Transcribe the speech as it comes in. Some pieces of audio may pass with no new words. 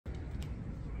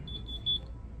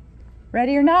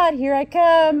Ready or not, here I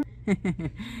come.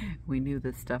 We knew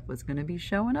this stuff was going to be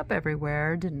showing up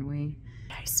everywhere, didn't we?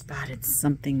 I spotted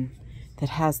something that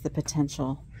has the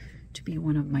potential to be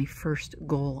one of my first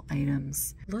goal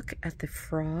items. Look at the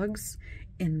frogs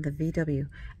in the VW.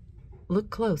 Look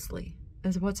closely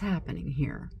as what's happening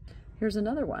here. Here's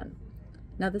another one.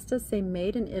 Now this does say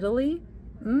made in Italy.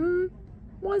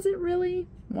 Was it really?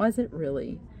 Was it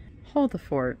really? Hold the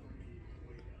fort.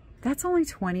 That's only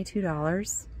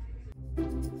 $22.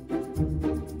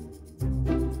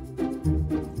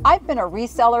 I've been a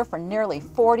reseller for nearly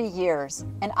 40 years,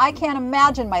 and I can't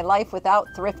imagine my life without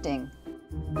thrifting.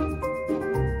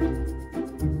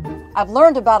 I've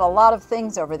learned about a lot of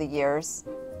things over the years,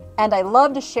 and I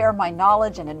love to share my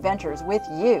knowledge and adventures with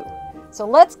you. So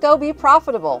let's go be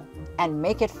profitable and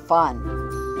make it fun.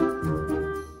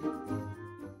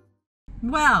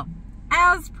 Well,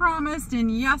 as promised in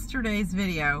yesterday's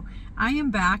video, I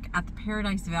am back at the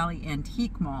Paradise Valley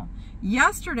Antique Mall.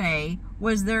 Yesterday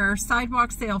was their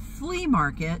sidewalk sale flea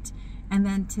market, and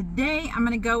then today I'm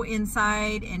going to go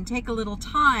inside and take a little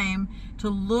time to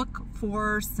look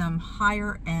for some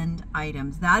higher end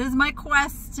items. That is my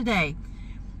quest today.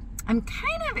 I'm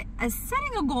kind of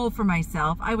setting a goal for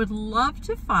myself. I would love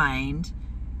to find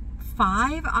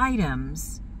 5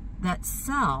 items that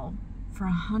sell for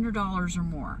 $100 or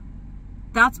more.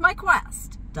 That's my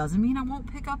quest. Doesn't mean I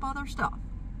won't pick up other stuff.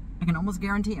 I can almost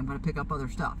guarantee I'm going to pick up other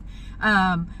stuff. But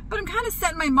I'm kind of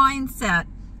setting my mindset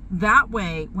that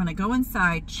way when I go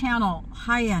inside, channel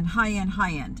high end, high end,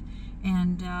 high end.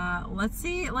 And let's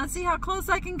see how close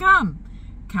I can come.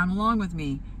 Count along with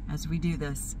me as we do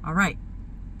this. All right,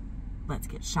 let's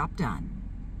get shop done.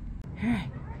 All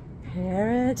right,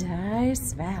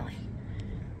 Paradise Valley.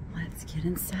 Let's get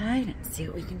inside and see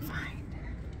what we can find.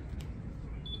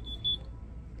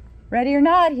 Ready or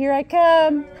not, here I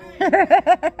come. All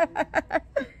right.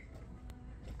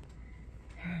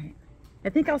 I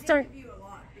think I'll start. I you a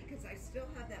lot because I still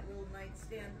have that little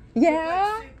nightstand.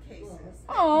 Yeah.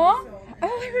 Aw. Oh,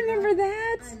 I remember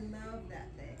that. I love that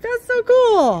thing. That's so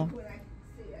cool. When I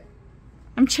see it.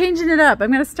 I'm changing it up.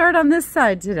 I'm going to start on this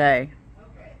side today.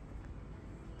 Okay.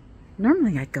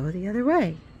 Normally I go the other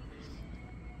way.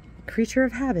 Creature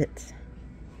of habit.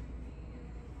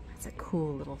 That's a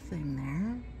cool little thing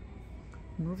there.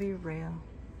 Movie rail.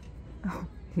 Oh,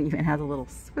 it even has a little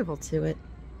swivel to it.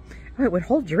 Oh, it would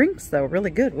hold drinks though,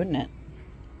 really good, wouldn't it?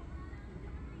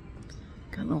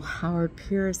 Got a little Howard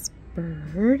Pierce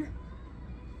bird.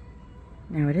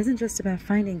 Now, it isn't just about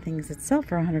finding things that sell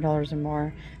for $100 or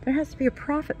more. There has to be a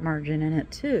profit margin in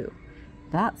it too.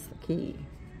 That's the key.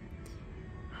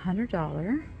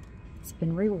 $100. It's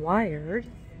been rewired.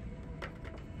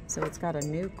 So it's got a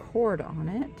new cord on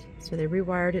it. So they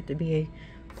rewired it to be a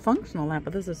functional lamp,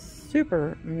 but this is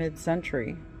super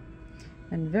mid-century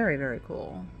and very, very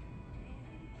cool.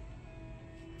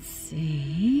 Let's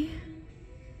see.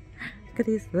 Look at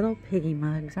these little piggy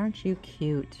mugs. Aren't you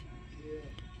cute?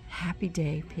 Happy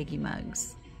Day piggy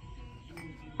mugs.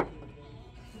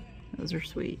 Those are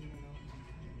sweet.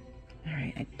 All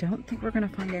right, I don't think we're going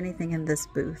to find anything in this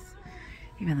booth,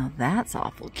 even though that's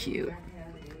awful cute.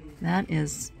 That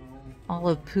is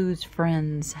Olive Pooh's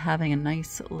friends having a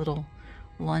nice little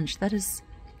lunch. That is,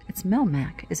 it's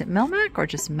Melmac. Is it Melmac or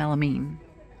just Melamine?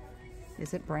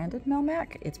 Is it branded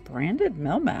Melmac? It's branded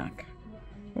Melmac.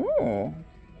 Oh,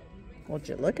 would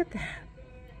you look at that?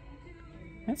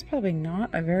 That's probably not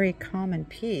a very common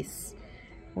piece.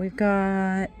 We've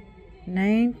got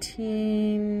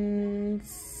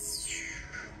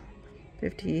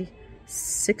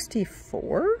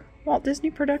 1964 Walt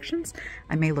Disney Productions.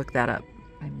 I may look that up.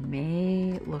 I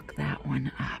may look that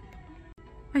one up.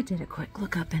 I did a quick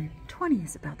look up, and 20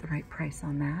 is about the right price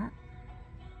on that.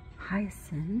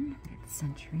 Hyacinth,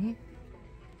 mid-century.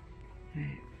 All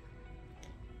right.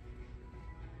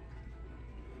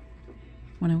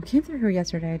 When I came through here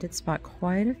yesterday, I did spot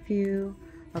quite a few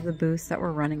of the booths that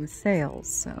were running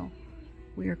sales, so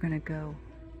we are going to go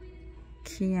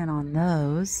key in on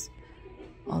those.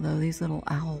 Although these little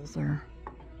owls are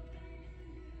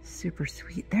super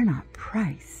sweet. They're not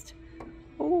priced.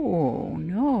 Oh,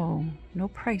 no. No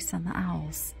price on the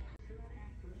owls.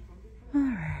 All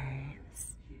right.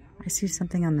 I see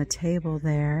something on the table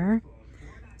there.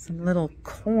 Some little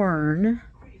corn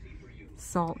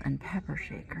salt and pepper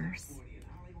shakers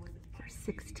for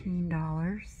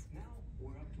 $16.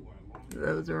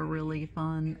 Those are really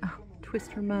fun. Oh,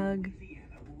 twister mug.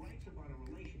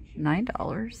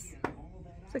 $9.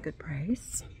 That's a good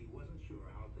price.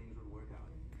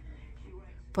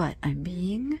 But I'm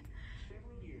being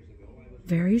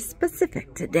very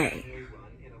specific today.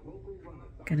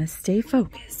 Gonna stay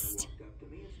focused.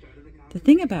 The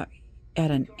thing about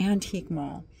at an antique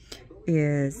mall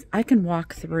is I can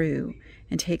walk through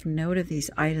and take note of these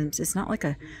items. It's not like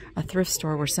a thrift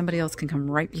store where somebody else can come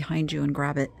right behind you and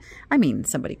grab it. I mean,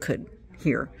 somebody could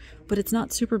here, but it's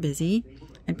not super busy.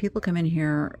 And people come in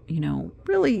here, you know,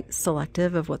 really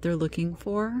selective of what they're looking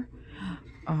for.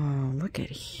 Oh, look at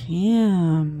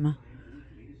him.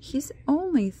 He's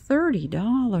only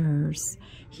 $30.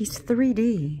 He's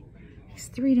 3D. He's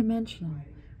three-dimensional.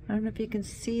 I don't know if you can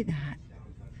see that.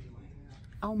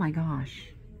 Oh my gosh.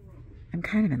 I'm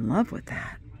kind of in love with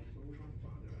that.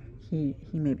 He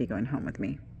may be going home with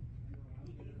me.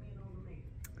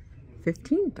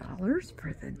 $15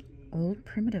 for the old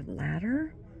primitive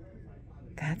ladder?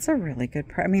 That's a really good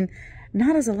price. I mean,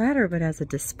 not as a ladder, but as a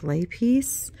display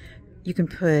piece. You can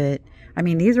put, I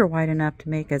mean, these are wide enough to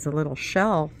make as a little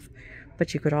shelf,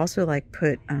 but you could also like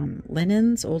put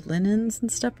linens, old linens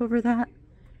and stuff over that.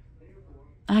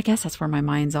 I guess that's where my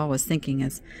mind's always thinking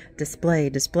is display,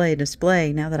 display,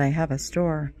 display, now that I have a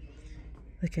store.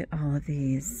 Look at all of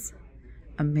these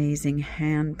amazing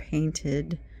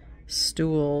hand-painted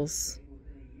stools.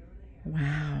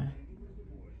 Wow.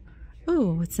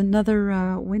 Oh, it's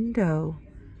another window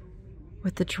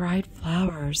with the dried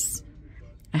flowers.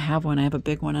 I have one. I have a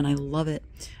big one and I love it.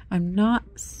 I'm not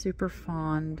super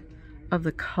fond of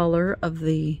the color of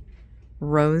the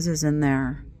roses in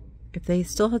there. If they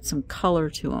still had some color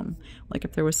to them, like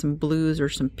if there was some blues or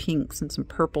some pinks and some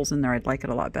purples in there, I'd like it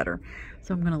a lot better.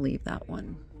 So I'm going to leave that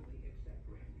one.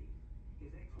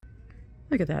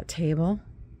 Look at that table.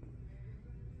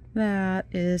 That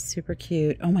is super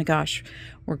cute. Oh my gosh.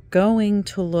 We're going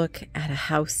to look at a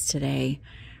house today.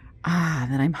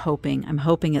 That I'm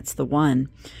hoping it's the one,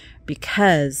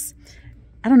 because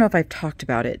I don't know if I've talked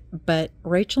about it, but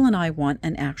Rachel and I want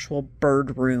an actual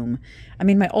bird room. I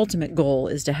mean, my ultimate goal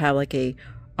is to have like a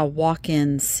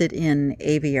walk-in, sit-in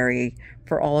aviary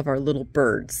for all of our little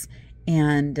birds.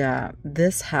 And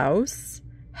this house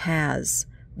has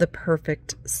the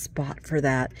perfect spot for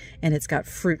that. And it's got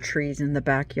fruit trees in the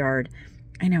backyard.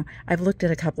 I know, I've looked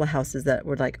at a couple of houses that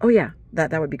were like, oh yeah,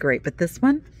 that would be great. But this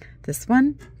one,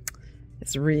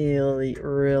 it's really,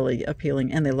 really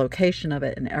appealing, and the location of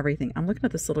it and everything. I'm looking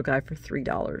at this little guy for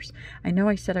 $3. I know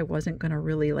I said I wasn't going to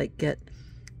really like get,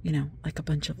 you know, like a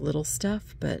bunch of little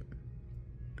stuff, but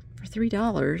for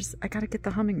 $3, I got to get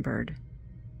the hummingbird.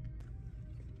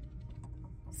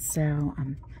 So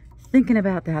I'm thinking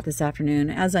about that this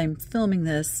afternoon. As I'm filming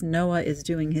this, Noah is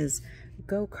doing his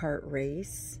go-kart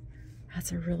race.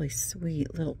 That's a really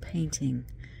sweet little painting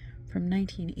from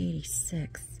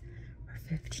 1986.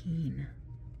 15.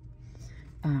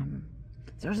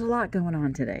 There's a lot going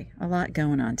on today.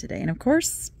 And of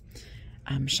course,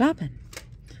 I'm shopping.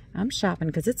 I'm shopping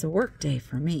because it's a work day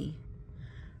for me.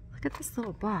 Look at this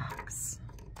little box.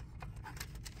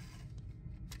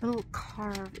 A little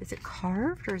carved. Is it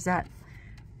carved or is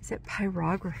it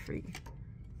pyrography?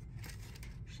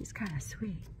 She's kind of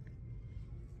sweet.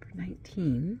 For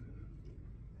 19.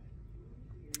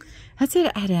 That's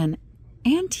it at an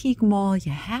antique mall.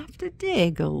 You have to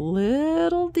dig a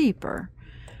little deeper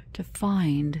to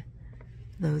find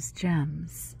those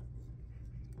gems.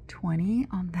 20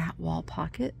 on that wall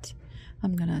pocket.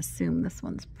 I'm gonna assume this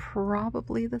one's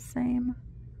probably the same.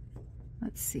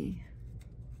 Let's see.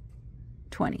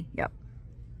 20, yep.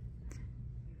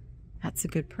 That's a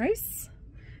good price.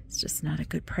 It's just not a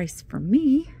good price for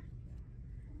me,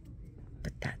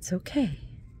 but that's okay.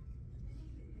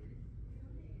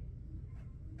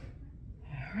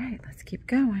 All right, let's keep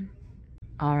going.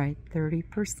 All right,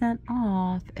 30%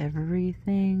 off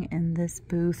everything in this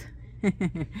booth.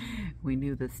 We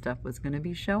knew this stuff was going to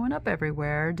be showing up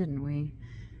everywhere, didn't we?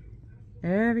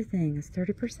 Everything is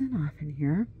 30% off in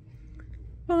here.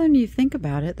 Well, when you think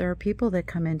about it, there are people that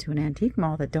come into an antique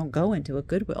mall that don't go into a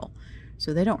Goodwill.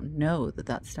 So they don't know that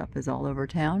that stuff is all over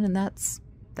town, and that's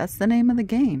the name of the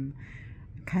game.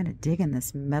 I'm kind of digging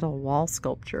this metal wall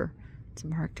sculpture. It's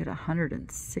marked at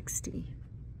 160.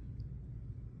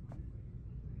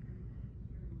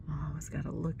 Always got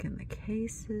to look in the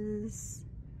cases.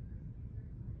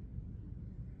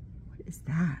 What is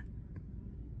that?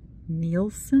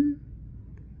 Nielsen?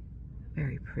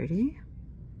 Very pretty.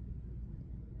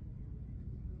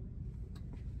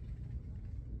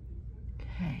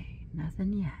 Okay,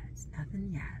 nothing yet.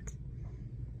 Nothing yet.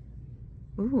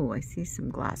 Ooh, I see some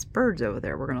glass birds over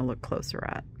there we're going to look closer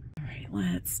at. All right,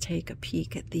 let's take a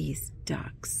peek at these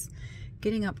ducks.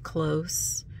 Getting up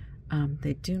close,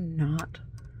 they do not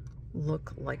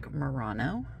look like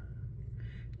Murano.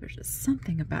 There's just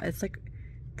something about it. It's like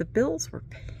the bills were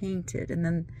painted, and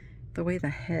then the way the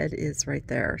head is right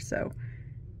there. So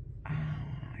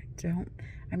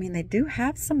I mean, they do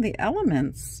have some of the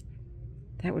elements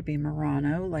That would be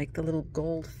Murano, like the little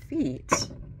gold feet.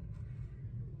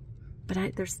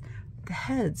 But the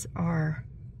heads are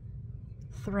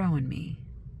throwing me.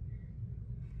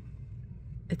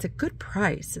 It's a good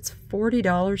price. It's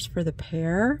 $40 for the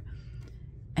pair,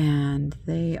 and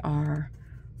they are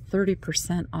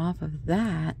 30% off of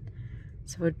that.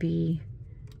 So it'd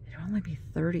only be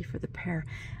 $30 for the pair.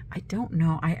 I don't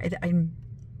know. I'm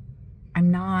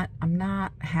not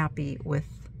happy with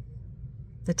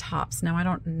the tops. Now I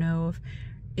don't know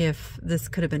if this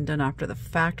could have been done after the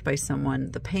fact by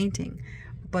someone, the painting,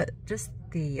 but just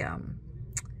the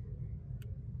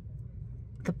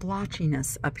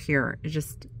blotchiness up here,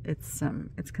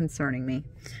 it's concerning me.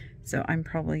 So I'm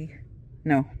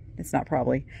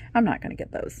not gonna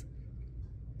get those.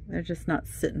 They're just not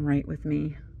sitting right with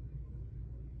me.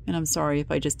 And I'm sorry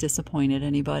if I just disappointed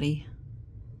anybody.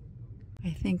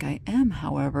 I think I am,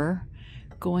 however,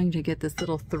 going to get this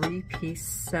little 3-piece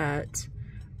set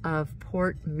of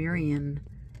Port Merion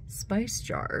spice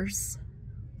jars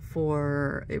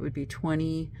for, it would be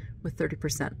 20 with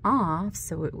 30% off,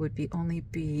 so it would only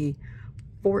be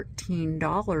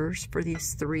 $14 for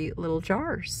these 3 little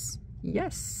jars.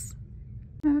 Yes.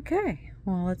 Okay,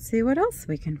 well, let's see what else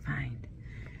we can find.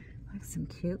 Like some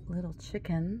cute little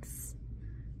chickens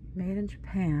made in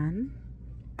Japan.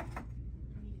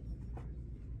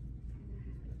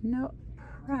 No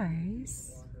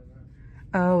price.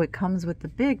 Oh, it comes with the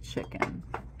big chicken.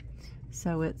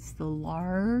 So it's the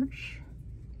large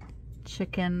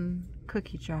chicken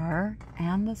cookie jar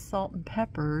and the salt and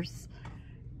peppers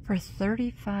for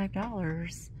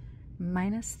 $35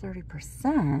 minus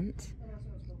 30%.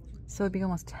 So it'd be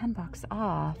almost 10 bucks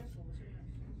off.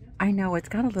 I know it's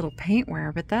got a little paint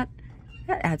wear, but that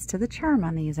adds to the charm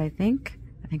on these, I think.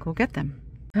 I think we'll get them.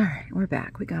 All right, we're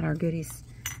back. We got our goodies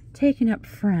taken up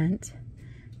front.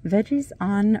 Veggies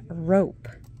on rope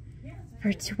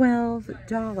for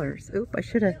 $12. Oop, I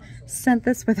should have sent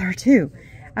this with her too.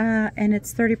 And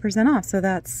it's 30% off, so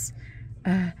that's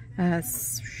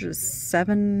it's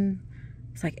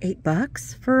like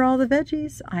 $8 for all the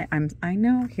veggies. I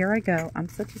know, here I go. I'm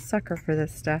such a sucker for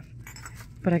this stuff,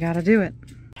 but I gotta do it.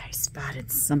 I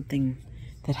spotted something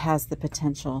that has the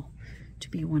potential to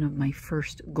be one of my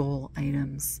first goal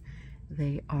items.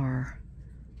 They are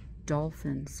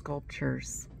dolphin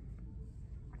sculptures.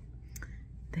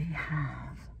 They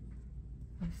have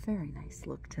a very nice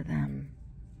look to them.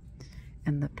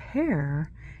 And the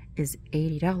pair is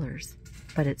 $80,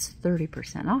 but it's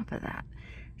 30% off of that.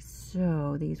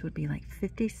 So these would be like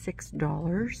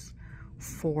 $56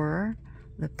 for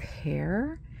the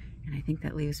pair. And I think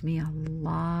that leaves me a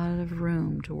lot of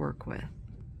room to work with.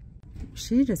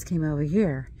 She just came over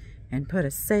here and put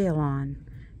a sale on.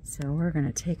 So we're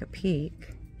gonna take a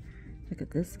peek. Look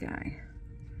at this guy.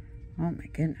 Oh my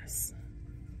goodness.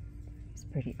 It's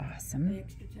pretty awesome. The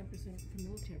extra 10% for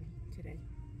military today.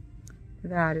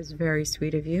 That is very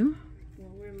sweet of you. Well,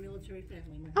 we're a military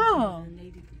family. My Oh. husband was in the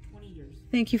Navy for 20 years.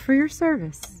 Thank you for your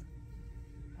service.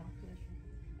 Oh, pleasure.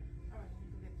 All right, let me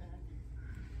go get that.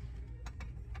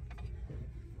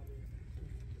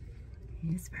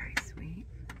 He's very sweet.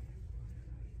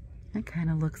 That kind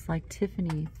of looks like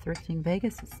Tiffany Thrifting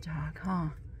Vegas's dog, huh?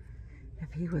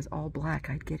 If he was all black,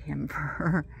 I'd get him for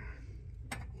her.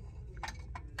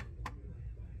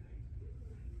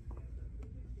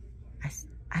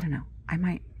 I don't know. I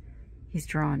might. He's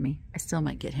drawing me. I still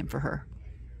might get him for her.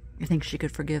 I think she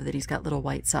could forgive that he's got little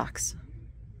white socks.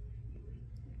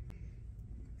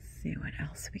 Let's see what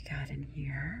else we got in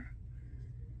here.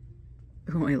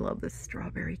 Oh, I love this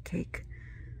strawberry cake.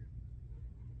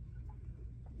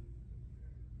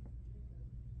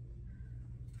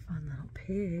 Fun little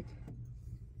pig.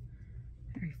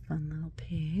 Very fun little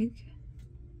pig.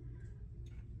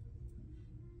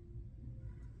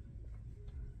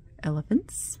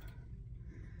 Elephants.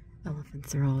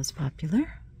 Elephants are always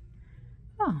popular.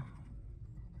 Oh.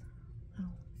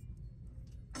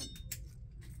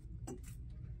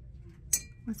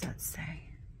 What's that say?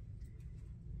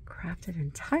 Crafted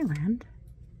in Thailand.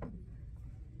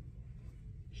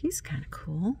 He's kind of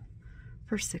cool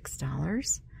for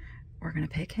 $6. We're going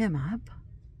to pick him up.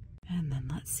 And then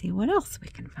let's see what else we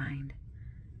can find.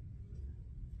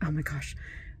 Oh my gosh.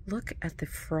 Look at the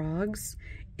frogs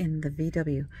in the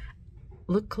VW.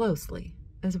 Look closely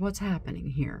as what's happening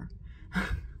here.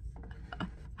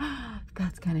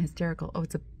 That's kind of hysterical. Oh,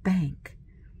 it's a bank.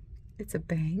 It's a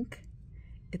bank.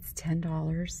 It's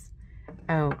 $10.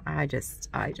 Oh, I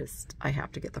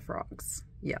have to get the frogs.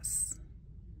 Yes.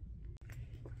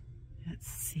 Let's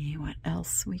see what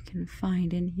else we can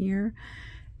find in here.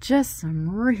 Just some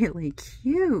really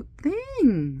cute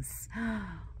things.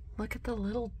 Look at the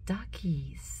little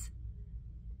duckies.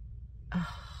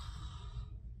 Oh,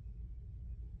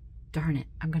 darn it.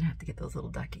 I'm going to have to get those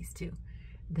little duckies too.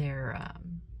 They're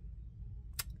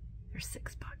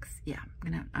 $6. Yeah,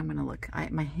 I'm gonna look.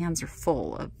 My hands are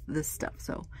full of this stuff,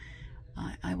 so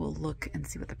I will look and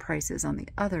see what the price is on the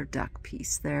other duck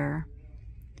piece there.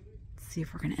 Let's see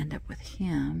if we're gonna end up with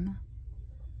him.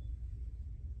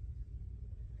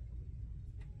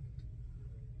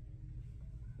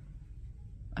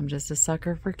 I'm just a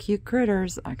sucker for cute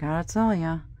critters, I gotta tell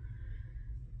ya.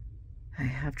 I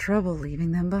have trouble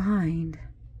leaving them behind.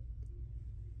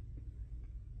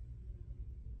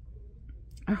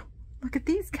 Look at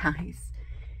these guys,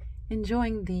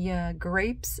 enjoying the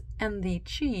grapes and the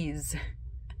cheese.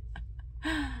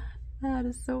 That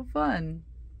is so fun.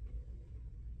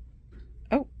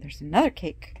 Oh, there's another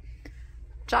cake.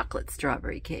 Chocolate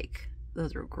strawberry cake.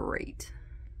 Those are great.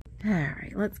 All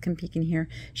right, let's come peek in here.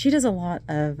 She does a lot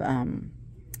of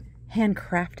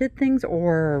handcrafted things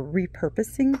or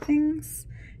repurposing things.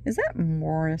 Is that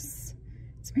Morris?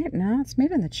 It's made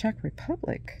in the Czech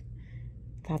Republic.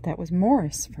 Thought that was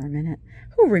Morris for a minute.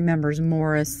 Who remembers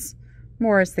Morris?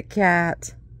 Morris the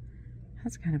cat.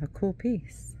 That's kind of a cool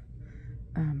piece.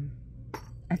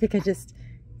 I think I just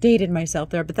dated myself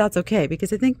there, but that's okay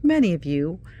because I think many of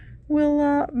you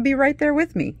will be right there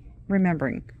with me,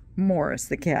 remembering Morris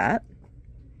the cat.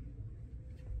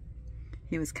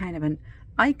 He was kind of an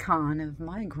icon of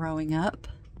my growing up.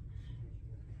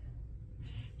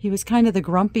 He was kind of the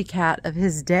grumpy cat of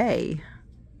his day.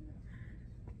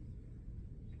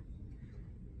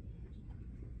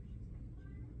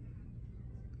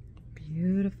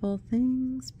 Beautiful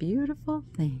things, beautiful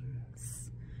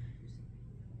things.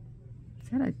 Is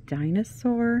that a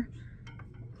dinosaur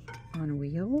on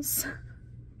wheels?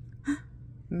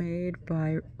 Made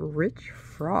by Rich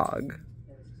Frog.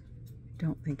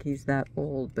 Don't think he's that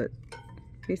old, but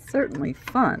he's certainly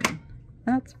fun.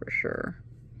 That's for sure.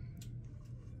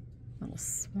 Little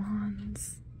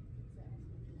swans.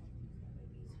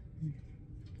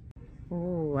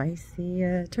 Oh, I see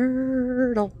a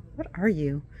turtle. What are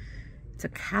you? It's a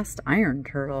cast iron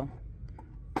turtle.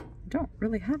 I don't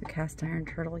really have a cast iron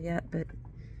turtle yet, but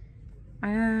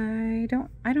I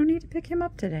don't need to pick him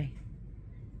up today.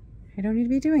 I don't need to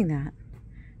be doing that.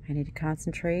 I need to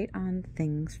concentrate on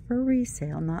things for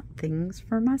resale, not things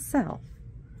for myself.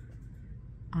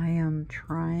 I am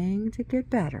trying to get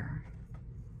better.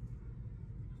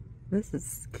 This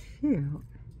is cute.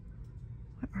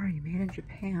 What are you? Made in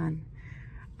Japan.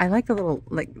 I like the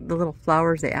little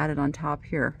flowers they added on top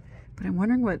here. But I'm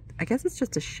wondering what, I guess it's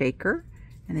just a shaker,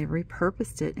 and they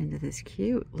repurposed it into this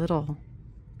cute little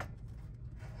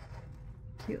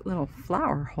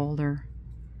flower holder.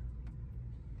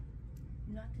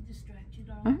 Not to distract you,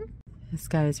 darling. This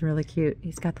guy is really cute.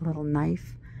 He's got the little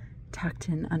knife tucked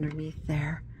in underneath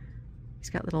there.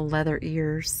 He's got little leather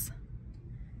ears.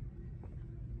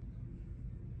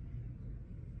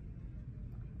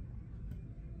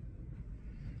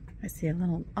 I see a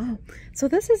little, oh, so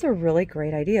this is a really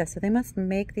great idea. So they must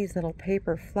make these little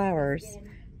paper flowers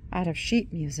out of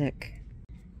sheet music.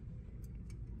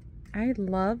 I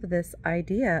love this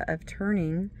idea of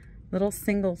turning little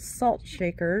single salt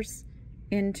shakers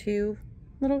into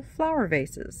little flower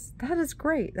vases. That is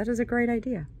great. That is a great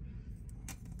idea.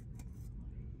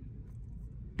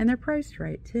 And they're priced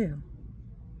right too.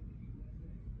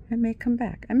 I may come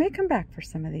back. I may come back for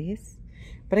some of these.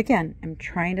 But again, I'm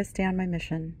trying to stay on my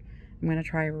mission. I'm going to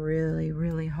try really,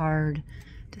 really hard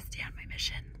to stay on my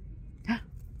mission.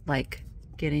 Like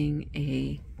getting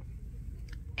a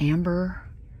amber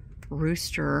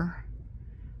rooster.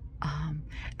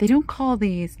 They don't call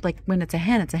these, like when it's a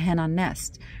hen on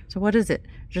nest. So what is it?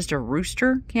 Just a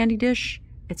rooster candy dish?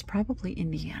 It's probably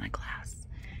Indiana glass.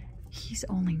 He's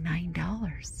only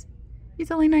 $9.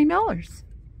 He's only $9.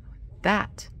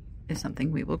 That is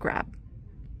something we will grab.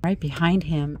 Right behind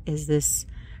him is this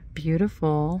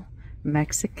beautiful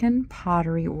Mexican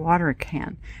pottery water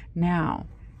can. Now,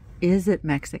 is it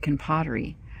Mexican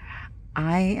pottery?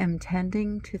 I am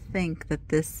tending to think that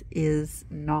this is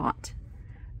not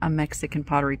a Mexican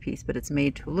pottery piece, but it's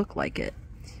made to look like it.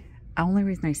 The only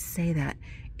reason I say that,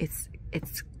 it's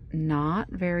not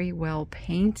very well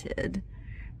painted.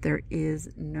 There is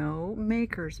no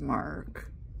maker's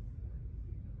mark.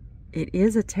 It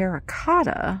is a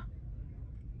terracotta,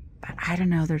 but I don't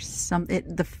know, there's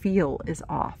the feel is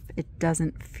off. It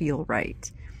doesn't feel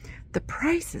right. The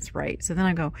price is right. So then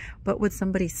I go, but would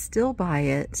somebody still buy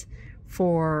it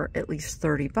for at least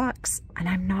 30 bucks? And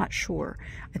I'm not sure.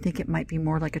 I think it might be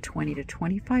more like a $20 to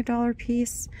 $25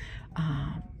 piece.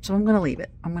 So I'm going to leave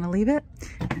it. I'm going to leave it.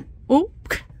 Oh,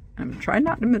 I'm trying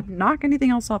not to knock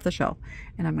anything else off the shelf.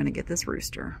 And I'm going to get this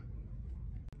rooster.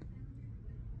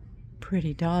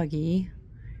 pretty doggy.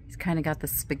 He's kind of got the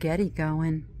spaghetti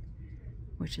going,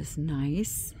 which is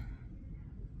nice.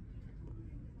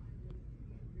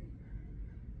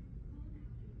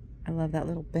 I love that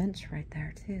little bench right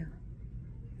there too.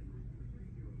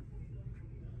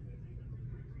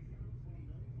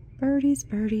 Birdies,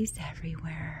 birdies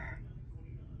everywhere.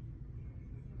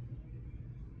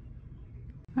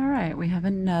 All right, we have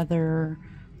another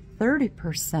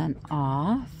 30%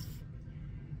 off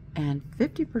and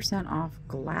 50% off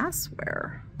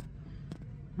glassware.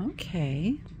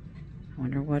 Okay, I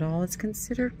wonder what all is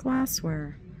considered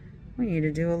glassware. We need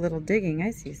to do a little digging.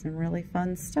 I see some really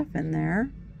fun stuff in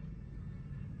there.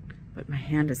 But my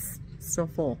hand is still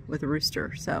full with a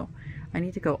rooster, so I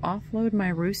need to go offload my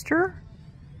rooster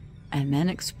and then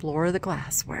explore the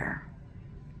glassware.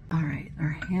 All right,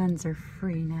 our hands are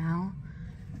free now.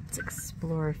 Let's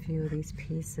explore a few of these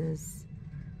pieces.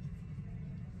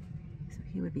 So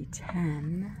he would be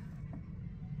 10.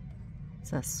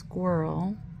 It's a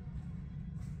squirrel.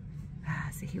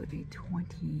 So he would be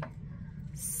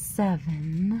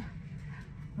 27.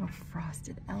 A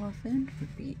frosted elephant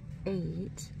would be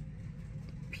 8.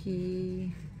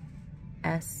 PS&G?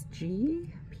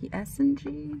 We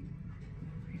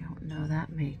don't know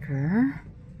that maker.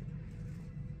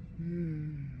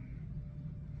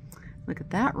 Look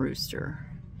at that rooster.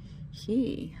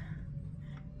 He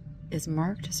is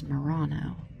marked as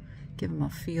Murano. Give him a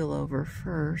feel over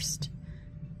first.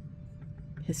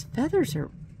 His feathers are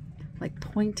like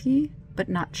pointy, but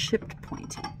not chipped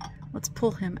pointy. Let's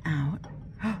pull him out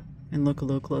and look a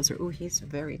little closer. Ooh, he's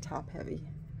very top heavy.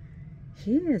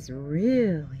 He is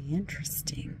really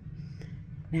interesting.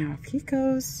 Now, if he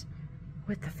goes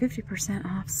with the 50%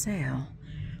 off sale,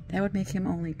 that would make him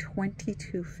only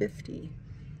 $22.50.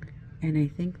 And I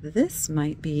think this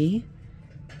might be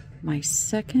my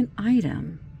second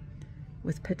item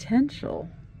with potential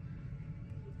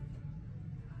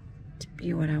to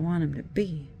be what I want him to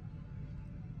be.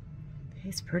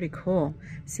 He's pretty cool.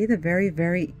 See the very,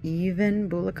 very even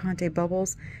Bullicante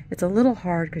bubbles? It's a little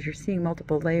hard because you're seeing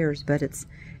multiple layers, but it's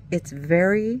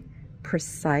very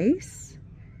precise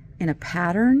in a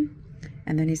pattern.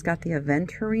 And then he's got the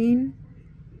aventurine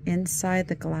inside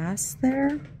the glass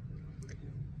there.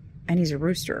 And he's a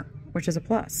rooster, which is a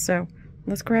plus. So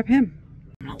let's grab him.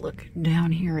 I'm gonna look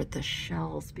down here at the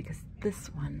shells because this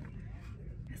one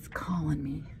is calling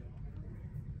me.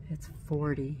 It's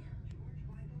 40.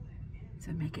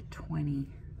 So make it 20.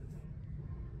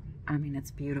 I mean,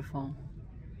 it's beautiful.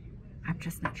 I'm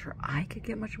just not sure I could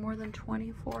get much more than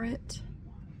 20 for it.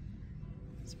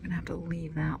 So I'm gonna have to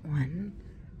leave that one.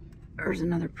 There's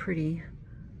another pretty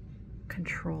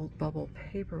controlled bubble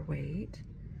paperweight.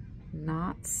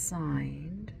 Not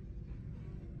signed.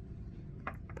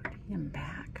 Put him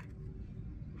back.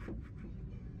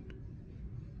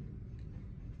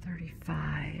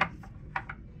 35.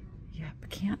 Yep,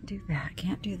 can't do that,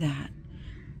 can't do that.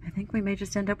 I think we may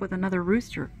just end up with another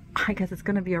rooster. I guess it's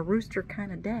gonna be a rooster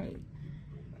kind of day.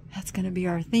 That's gonna be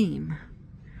our theme.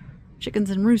 Chickens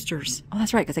and roosters. Oh,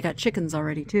 that's right, because I got chickens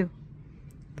already too.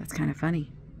 That's kind of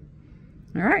funny.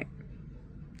 All right,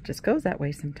 just goes that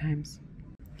way sometimes.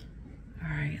 All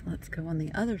right, let's go on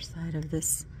the other side of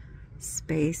this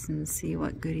space and see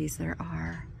what goodies there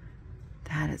are.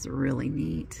 That is really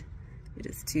neat. It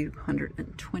is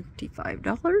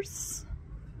 $225.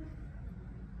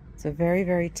 It's a very,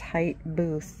 very tight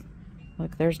booth.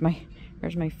 Look, there's my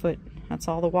foot. That's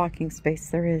all the walking space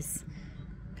there is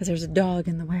because there's a dog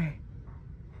in the way.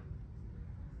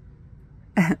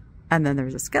 And then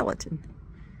there's a skeleton.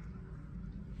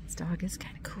 This dog is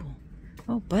kind of cool.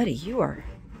 Oh, buddy, you are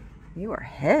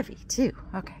heavy too.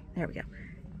 Okay, there we go.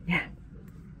 Yeah,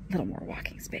 a little more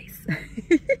walking space.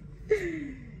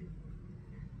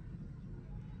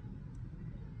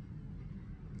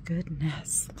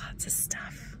 Goodness, lots of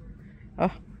stuff.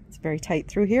 Oh, it's very tight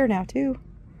through here now too.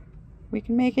 We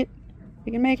can make it.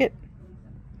 We can make it.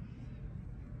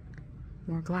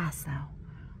 More glass though,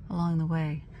 along the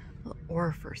way. Little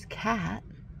Orifer's cat.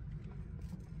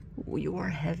 Ooh, you are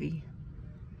heavy.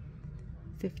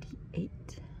 58.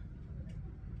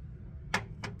 All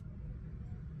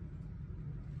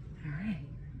right.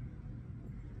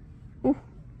 Ooh.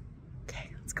 Okay,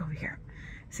 let's go over here.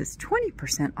 This is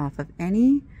 20% off of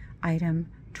any item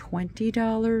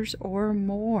 $20 or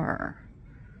more.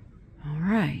 All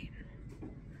right.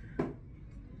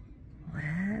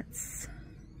 Let's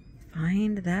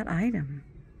find that item.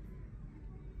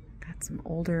 Got some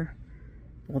older,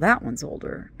 well, that one's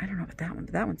older. I don't know about that one,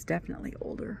 but that one's definitely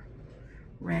older.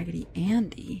 Raggedy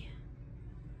Andy.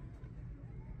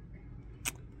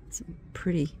 Some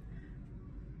pretty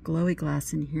glowy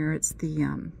glass in here. It's the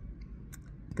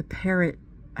the parrot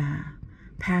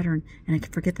pattern, and I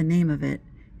can forget the name of it.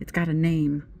 It's got a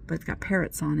name, but it's got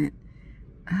parrots on it.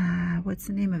 What's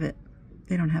the name of it?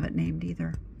 They don't have it named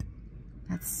either.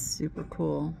 That's super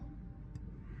cool.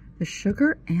 The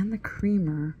sugar and the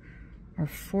creamer are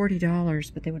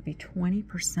 $40, but they would be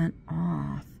 20%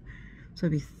 off. So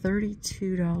it'd be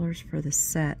 $32 for the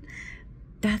set.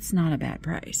 That's not a bad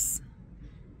price.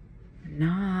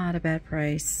 Not a bad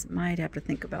price. Might have to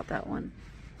think about that one.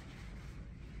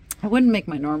 I wouldn't make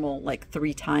my normal like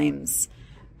 3 times,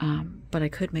 but I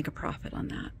could make a profit on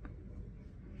that.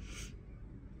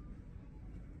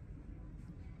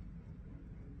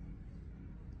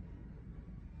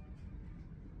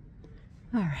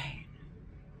 All right.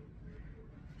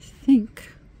 I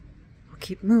think we'll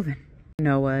keep moving.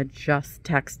 Noah just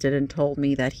texted and told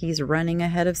me that he's running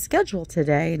ahead of schedule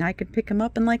today and I could pick him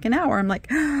up in like an hour. I'm like,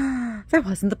 ah, that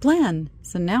wasn't the plan.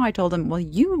 So now I told him, well,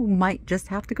 you might just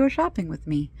have to go shopping with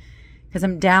me because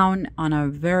I'm down on a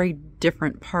very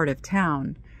different part of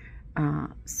town.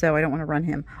 So I don't want to run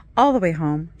him all the way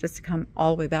home just to come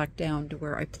all the way back down to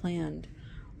where I planned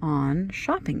on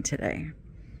shopping today.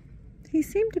 He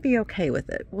seemed to be okay with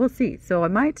it. We'll see. So I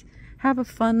might have a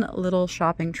fun little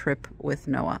shopping trip with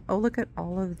Noah. Oh, look at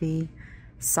all of the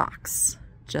socks,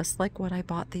 just like what I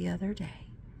bought the other day.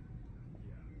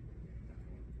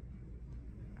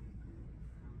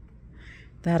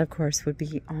 That, of course, would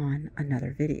be on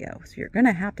another video. So you're going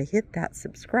to have to hit that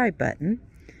subscribe button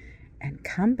and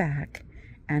come back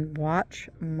and watch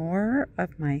more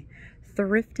of my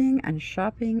thrifting and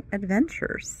shopping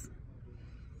adventures.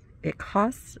 It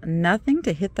costs nothing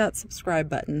to hit that subscribe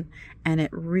button, and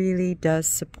it really does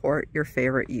support your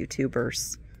favorite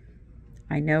YouTubers.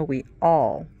 I know we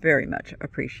all very much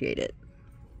appreciate it.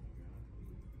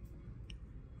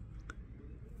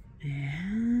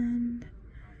 And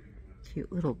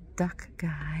cute little duck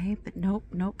guy, but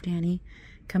nope, Danny.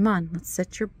 Come on, let's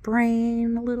set your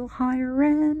brain a little higher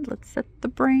end. Let's set the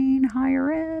brain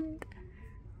higher end.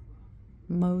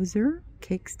 Moser,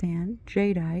 cake stand,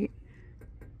 jadeite.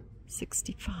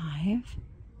 65.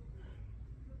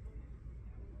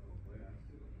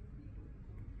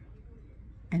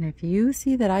 And if you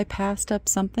see that I passed up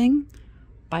something,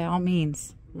 by all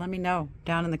means, let me know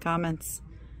down in the comments.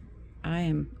 I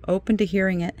am open to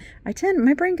hearing it.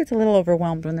 My brain gets a little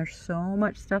overwhelmed when there's so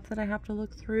much stuff that I have to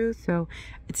look through, so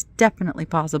it's definitely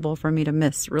possible for me to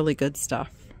miss really good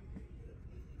stuff.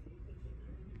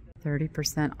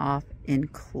 30% off,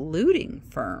 including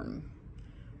firm.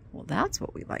 Well, that's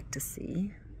what we like to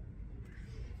see.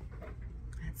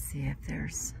 Let's see if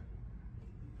there's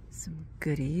some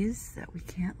goodies that we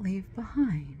can't leave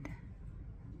behind.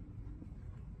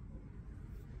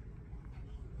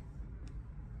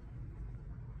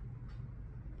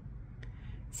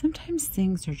 Sometimes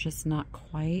things are just not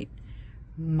quite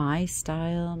my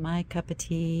style, my cup of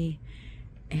tea,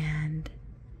 and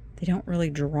they don't really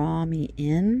draw me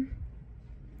in.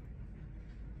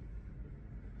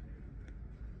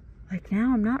 Like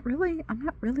now, I'm not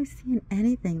really seeing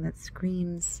anything that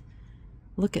screams,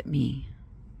 look at me.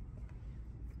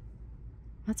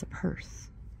 That's a purse.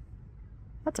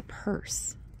 That's a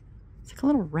purse. It's like a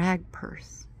little rag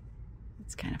purse.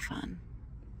 It's kind of fun.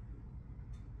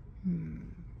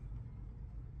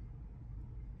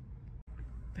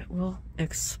 But we'll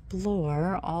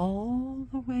explore all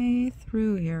the way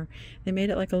through here. They made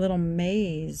it like a little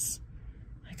maze,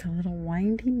 like a little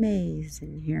windy maze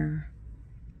in here.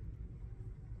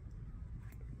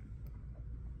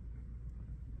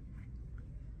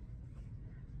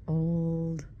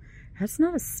 Old. That's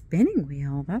not a spinning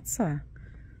wheel. That's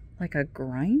like a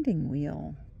grinding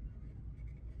wheel.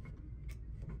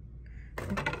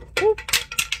 Oh.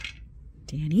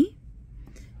 Danny.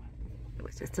 It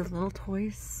was just a little toy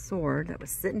sword that was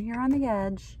sitting here on the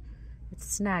edge. It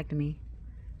snagged me.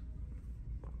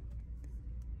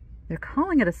 They're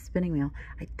calling it a spinning wheel.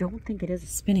 I don't think it is a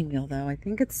spinning wheel though. I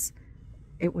think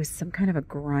it was some kind of a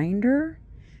grinder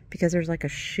because there's like a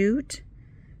chute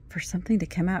for something to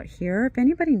come out here. If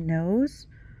anybody knows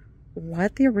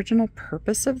what the original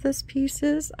purpose of this piece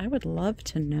is, I would love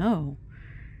to know.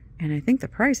 And I think the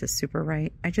price is super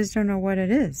right. I just don't know what it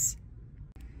is.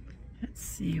 Let's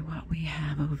see what we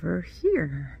have over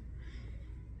here.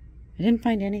 I didn't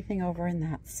find anything over in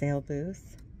that sale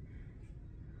booth.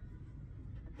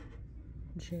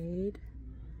 Jade,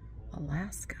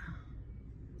 Alaska.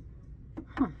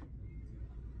 Huh.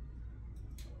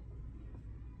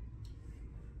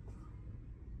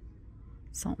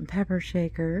 Salt and pepper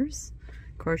shakers.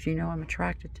 Of course, you know I'm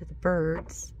attracted to the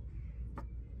birds.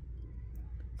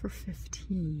 For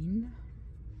 $15.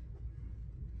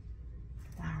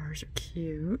 Flowers are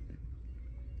cute.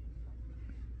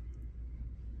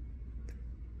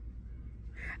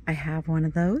 I have one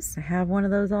of those. I have one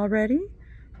of those already.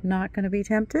 Not going to be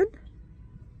tempted.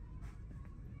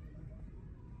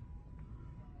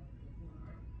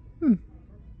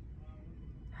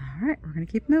 All right, we're going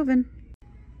to keep moving.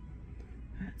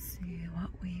 Let's see what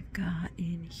we've got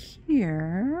in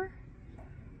here.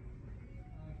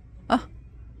 Oh,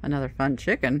 another fun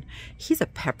chicken. He's a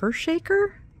pepper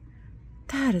shaker?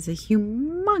 That is a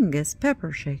humongous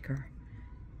pepper shaker.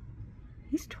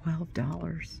 He's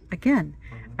 $12. Again,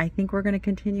 I think we're going to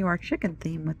continue our chicken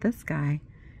theme with this guy.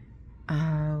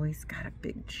 Oh, he's got a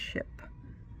big chip.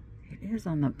 It is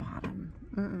on the bottom.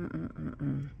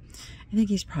 I think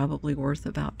he's probably worth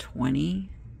about 20.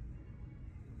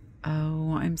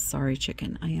 Oh, I'm sorry,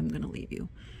 chicken. I am going to leave you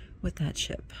with that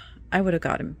chip. I would have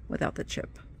got him without the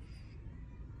chip.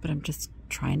 But I'm just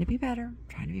trying to be better,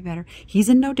 He's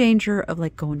in no danger of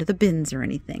like going to the bins or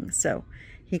anything. So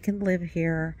he can live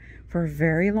here for a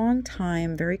very long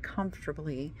time, very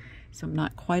comfortably. So I'm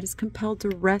not quite as compelled to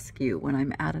rescue when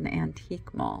I'm at an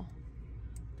antique mall.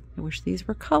 I wish these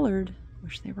were colored.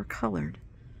 Wish they were colored.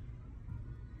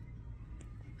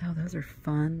 Oh, those are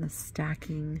fun. The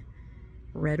stacking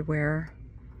redware.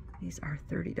 These are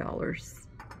 $30.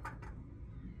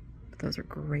 But those are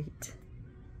great.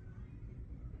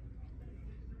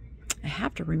 I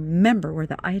have to remember where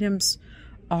the items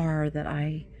are that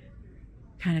I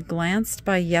kind of glanced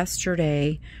by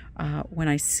yesterday when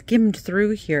I skimmed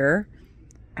through here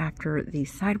after the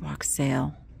sidewalk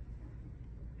sale.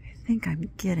 I think I'm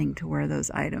getting to where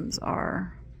those items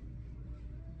are.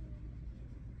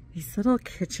 These little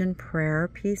kitchen prayer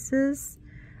pieces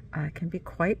can be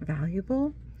quite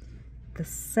valuable. The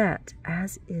set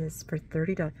as is for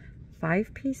 $30.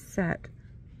 5-piece set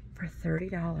for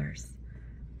 $30.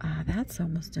 That's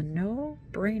almost a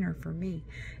no-brainer for me.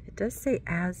 It does say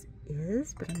as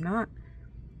is, but I'm not,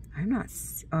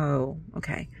 oh,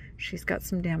 okay. She's got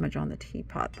some damage on the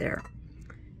teapot there.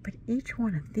 But each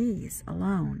one of these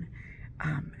alone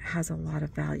has a lot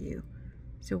of value.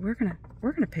 So we're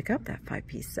gonna pick up that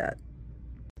 5-piece set.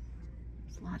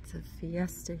 There's lots of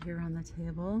Fiesta here on the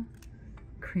table.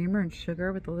 Creamer and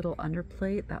sugar with a little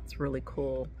underplate. That's really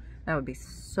cool. That would be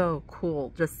so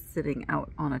cool just sitting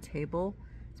out on a table,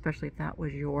 especially if that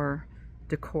was your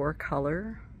decor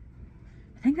color.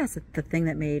 I think that's the thing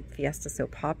that made Fiesta so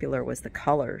popular, was the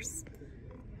colors.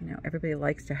 You know, everybody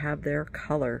likes to have their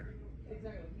color.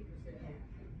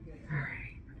 All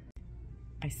right.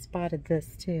 I spotted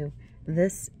this too.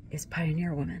 This is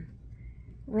Pioneer Woman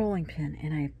rolling pin,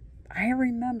 and I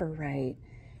remember right,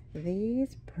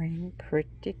 these bring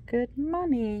pretty good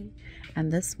money,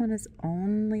 and this one is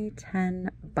only $10,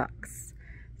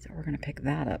 so we're gonna pick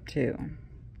that up too.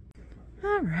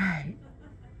 All right,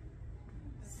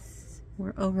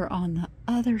 we're over on the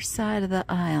other side of the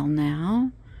aisle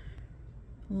now,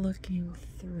 looking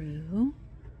through.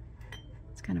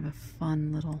 It's kind of a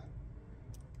fun little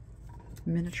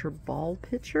miniature ball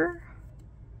pitcher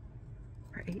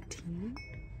for $18.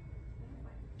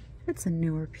 It's a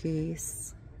newer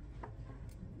piece.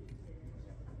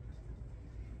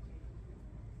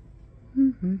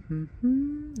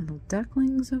 Little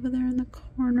ducklings over there in the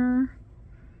corner.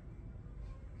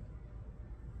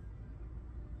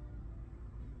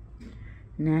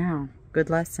 Now, good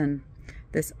lesson.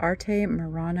 This NOT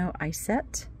Murano ice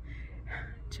set.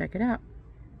 Check it out.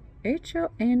 Hecho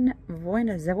en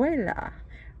Venezuela.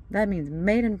 That means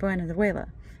made in Venezuela.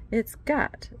 It's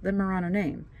got the Murano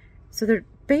name. So they're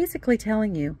basically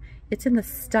telling you it's in the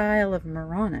style of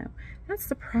Murano. That's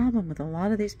the problem with a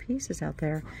lot of these pieces out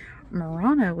there.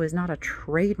 Murano is not a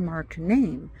trademarked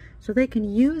name, so they can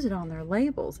use it on their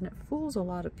labels, and it fools a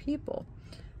lot of people.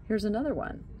 Here's another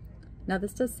one. Now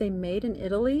this does say made in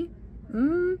Italy.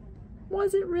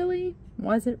 Was it really?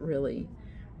 Was it really?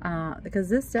 Because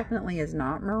this definitely is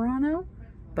not Murano,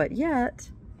 but yet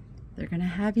they're going to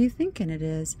have you thinking it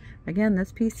is. Again,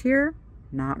 this piece here,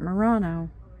 not Murano.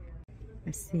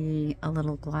 I see a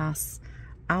little glass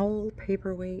owl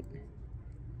paperweight.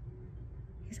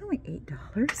 He's only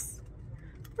 $8.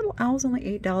 Little owl's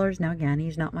only $8. Now again,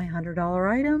 he's not my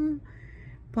 $100 item,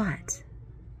 but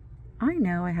I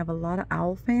know I have a lot of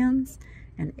owl fans,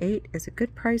 and $8 is a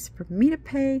good price for me to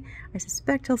pay. I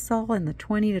suspect he'll sell in the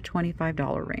 $20 to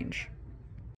 $25 range.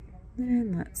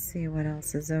 And let's see what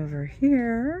else is over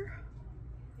here.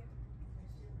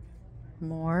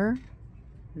 More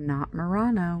NOT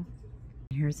Murano.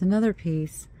 Here's another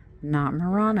piece, NOT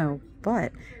Murano,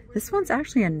 but this one's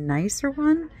actually a nicer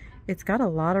one. It's got a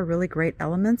lot of really great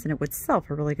elements, and it would sell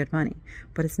for really good money,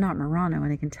 but it's not Murano.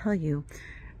 And I can tell you,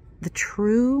 the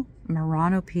true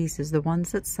Murano pieces, the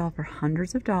ones that sell for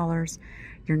hundreds of dollars,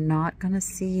 you're not going to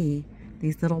see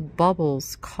these little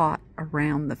bubbles caught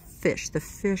around the fish. The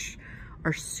fish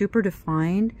are super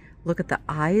defined. Look at the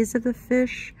eyes of the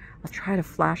fish. I'll try to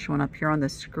flash one up here on the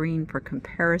screen for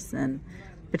comparison.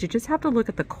 But you just have to look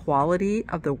at the quality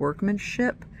of the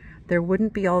workmanship. There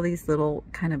wouldn't be all these little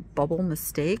kind of bubble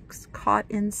mistakes caught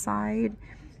inside.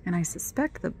 And I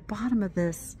suspect the bottom of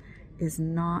this is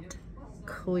not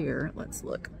clear. Let's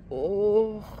look.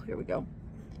 Oh, here we go.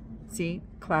 See?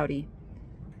 Cloudy.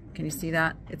 Can you see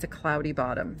that? It's a cloudy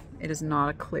bottom. It is not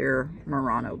a clear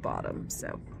Murano bottom.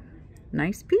 So,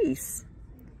 nice piece,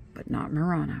 but not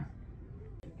Murano.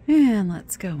 And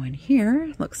let's go in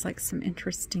here. Looks like some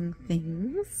interesting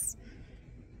things.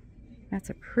 That's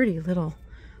a pretty little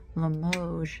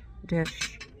Limoges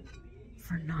dish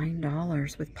for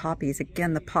 $9 with poppies.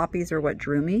 Again, the poppies are what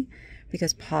drew me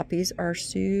because poppies are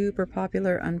super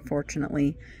popular.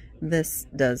 Unfortunately, this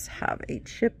does have a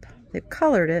chip. They've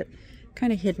colored it,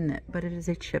 kind of hidden it, but it is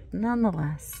a chip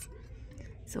nonetheless.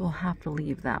 So we'll have to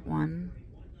leave that one.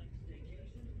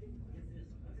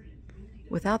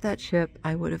 Without that chip,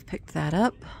 I would have picked that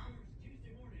up.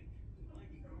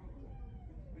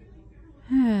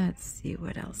 Let's see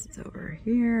what else is over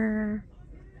here.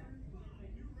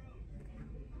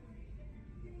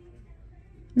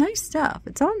 Nice stuff.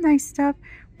 It's all nice stuff,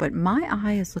 but my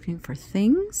eye is looking for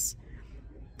things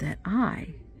that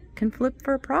I can flip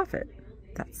for a profit.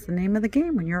 That's the name of the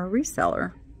game when you're a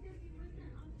reseller.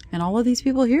 And all of these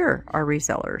people here are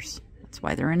resellers. That's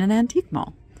why they're in an antique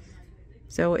mall.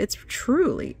 So it's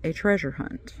truly a treasure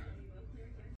hunt.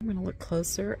 I'm going to look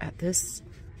closer at this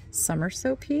summer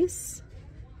sew piece.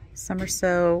 Summer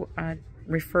sew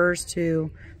refers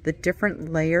to the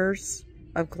different layers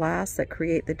of glass that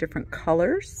create the different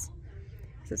colors.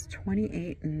 This is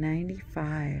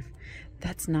 $28.95.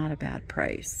 That's not a bad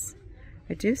price.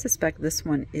 I do suspect this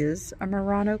one is a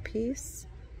Murano piece.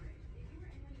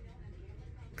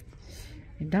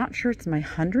 I'm not sure it's my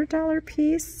 $100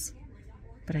 piece,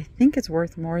 but I think it's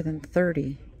worth more than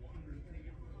 $30.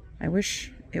 I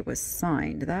wish it was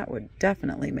signed. That would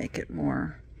definitely make it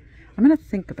more. I'm going to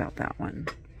think about that one.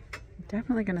 I'm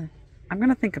going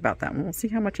to think about that one. We'll see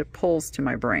how much it pulls to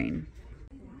my brain.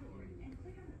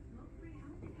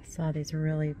 I saw these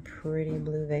really pretty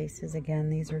blue vases again.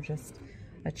 These are just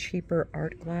a cheaper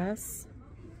art glass,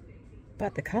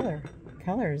 but the color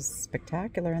is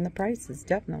spectacular and the price is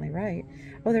definitely right.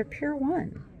 Oh, they're pure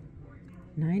one.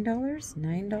 $9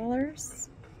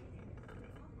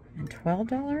 and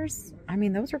 $12. I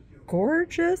mean, those are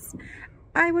gorgeous.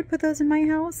 I would put those in my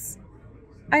house.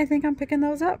 I think I'm picking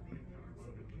those up.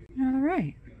 All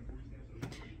right.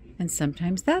 And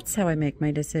sometimes that's how I make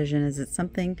my decision. Is it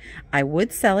something I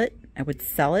would sell it? I would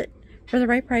sell it for the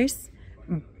right price,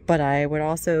 but I would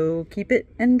also keep it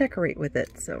and decorate with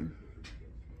it. So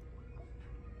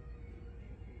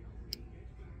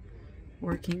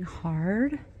working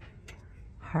hard,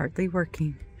 hardly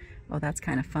working. Oh, that's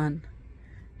kind of fun.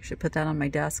 I should put that on my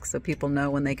desk so people know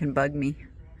when they can bug me.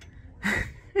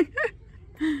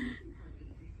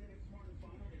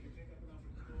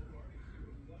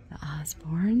 The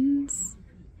Osbornes.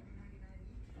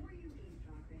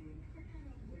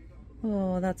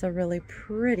 Oh, that's a really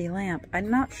pretty lamp. I'm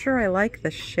not sure I like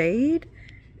the shade,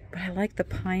 but I like the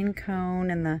pine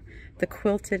cone and the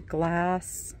quilted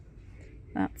glass.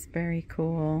 That's very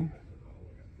cool.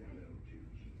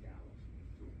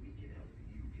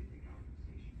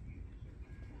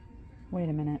 Wait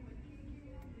a minute.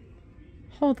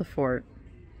 Hold the fort.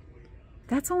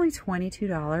 That's only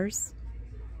 $22.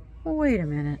 Wait a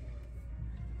minute.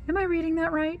 Am I reading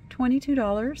that right?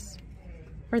 $22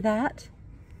 for that?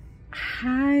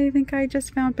 I think I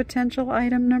just found potential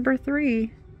item number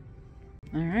 3.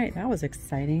 All right, that was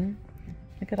exciting.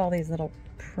 Look at all these little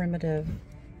primitive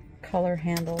color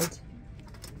handled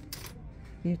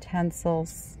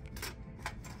utensils.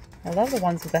 I love the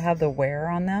ones that have the wear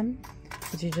on them,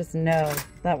 but you just know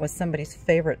that was somebody's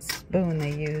favorite spoon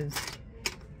they used.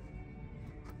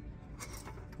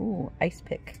 Ooh, ice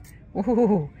pick.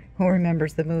 Ooh, who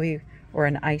remembers the movie where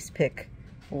an ice pick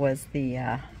was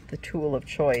the tool of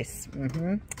choice?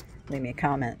 Leave me a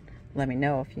comment. Let me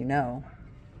know if you know.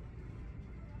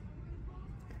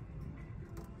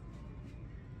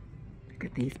 Look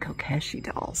at these Kokeshi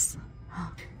dolls.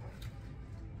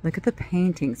 Look at the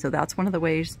painting. So that's one of the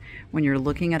ways when you're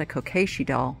looking at a Kokeshi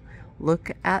doll,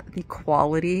 look at the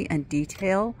quality and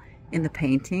detail in the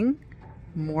painting.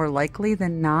 More likely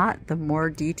than not, the more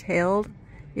detailed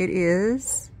it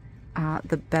is,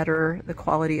 the better the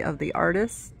quality of the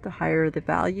artist, the higher the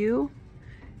value.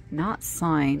 Not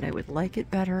signed. I would like it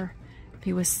better if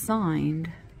he was signed.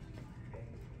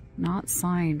 Not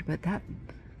signed, but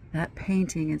that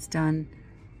painting is done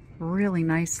really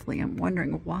nicely. I'm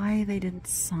wondering why they didn't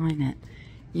sign it.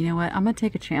 You know what? I'm going to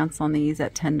take a chance on these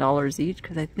at $10 each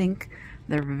because I think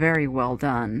they're very well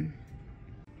done.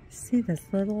 See this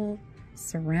little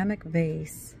ceramic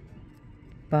vase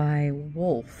by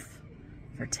Wolf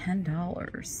for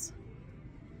 $10.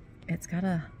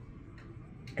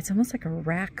 It's almost like a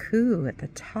raku at the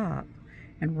top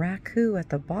and raku at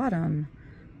the bottom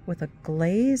with a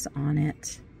glaze on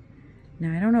it.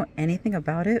 Now, I don't know anything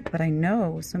about it, but I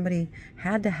know somebody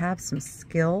had to have some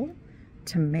skill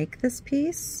to make this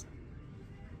piece,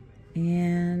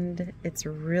 and it's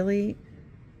really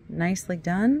nicely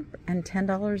done, and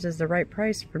 $10 is the right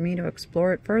price for me to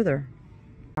explore it further.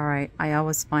 All right, I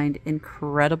always find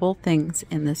incredible things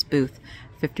in this booth.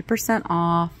 50%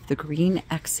 off the green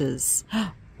X's.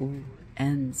 Ooh,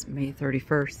 ends May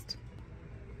 31st.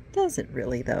 Does it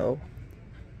really though?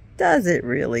 Does it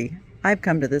really? I've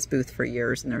come to this booth for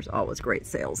years and there's always great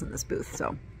sales in this booth,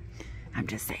 so I'm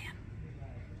just saying.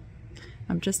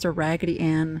 I'm just a Raggedy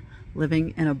Ann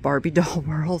living in a Barbie doll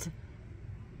world.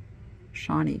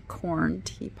 Shawnee corn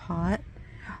teapot.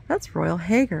 That's Royal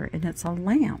Hager, and it's a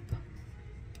lamp.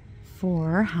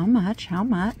 For how much? How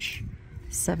much?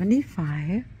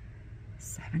 $75.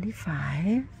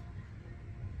 $75.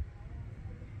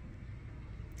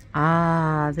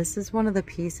 Ah, this is one of the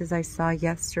pieces I saw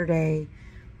yesterday.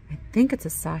 I think it's a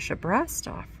Sasha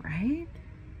Brastoff, right?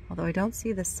 Although I don't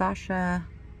see the Sasha.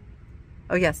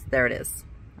 Oh yes, there it is.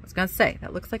 I was gonna say,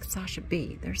 that looks like Sasha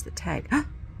B. There's the tag.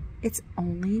 It's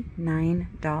only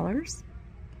 $9.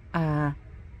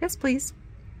 Yes please,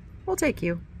 we'll take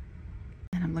you.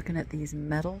 And I'm looking at these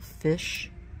metal fish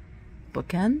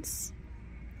bookends.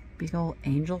 Big old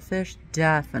angelfish,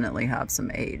 definitely have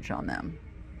some age on them.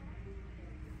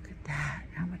 Look at that,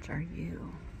 how much are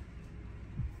you?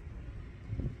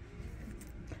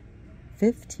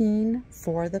 $15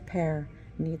 for the pair.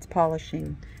 Needs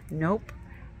polishing. Nope,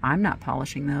 I'm not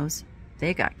polishing those.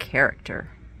 They got character.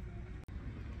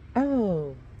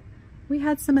 Oh, we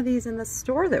had some of these in the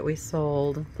store that we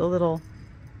sold. The little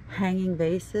hanging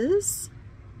vases.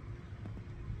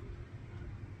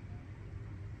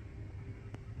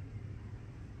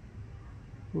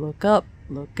 Look up,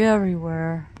 look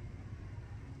everywhere.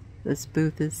 This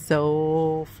booth is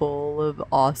so full of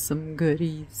awesome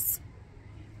goodies.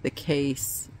 The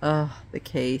case, the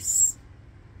case.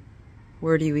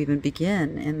 Where do you even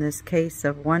begin in this case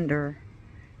of wonder?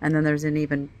 And then there's an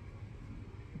even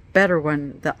better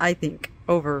one that I think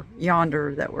over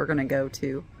yonder that we're gonna go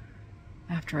to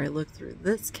after I look through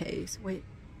this case. Wait,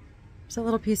 there's a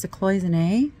little piece of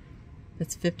cloisonne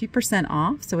that's 50%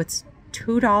 off, so it's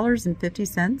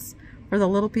 $2.50 for the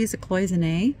little piece of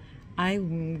cloisonne.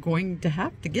 I'm going to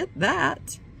have to get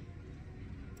that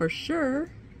for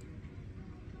sure.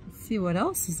 Let's see what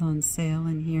else is on sale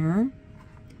in here.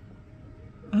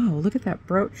 Oh, look at that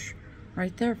brooch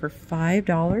right there for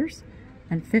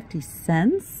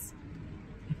 $5.50.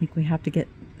 I think we have to get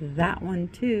that one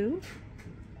too.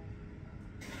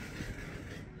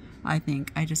 I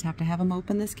think I just have to have them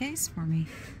open this case for me.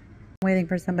 I'm waiting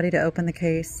for somebody to open the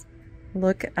case.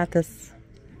 Look at this.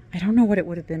 I don't know what it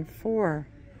would have been for.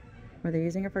 Were they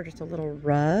using it for just a little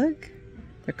rug?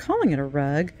 They're calling it a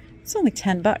rug. It's only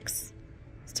 10 bucks.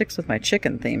 Sticks with my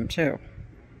chicken theme too.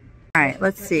 All right,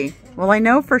 let's see. Well, I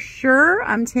know for sure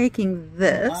I'm taking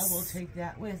this. I will take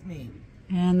that with me.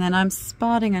 And then I'm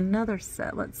spotting another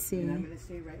set. Let's see. And I'm going to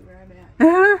stay right where I'm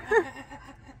at.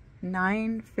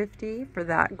 $9.50 for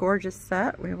that gorgeous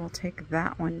set. We will take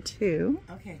that one too.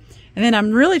 Okay. And then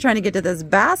I'm really trying to get to this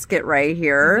basket right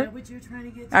here. Is that what you're trying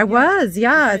to get to? I was,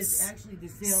 yeah. Because It's actually the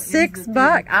sale ends the $6.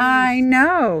 31st. I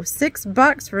know.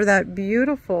 $6 for that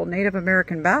beautiful Native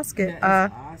American basket.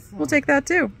 That is awesome. We'll take that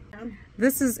too.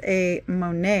 This is a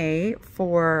Monet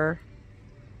for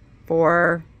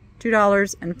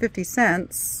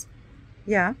 $2.50.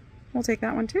 Yeah, we'll take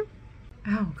that one too.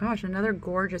 Oh gosh, another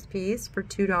gorgeous piece for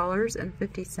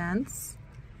 $2.50.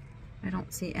 I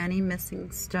don't see any missing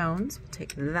stones. We'll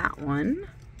take that one.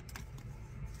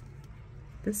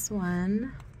 This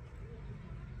one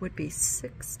would be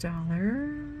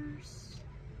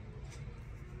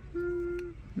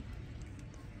 $6.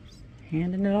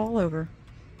 Handing it all over.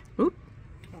 Oop.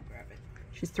 I'll grab it.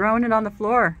 She's throwing it on the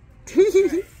floor.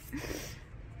 Right.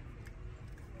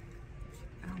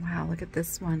 Oh wow, look at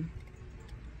this one.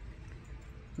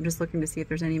 I'm just looking to see if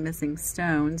there's any missing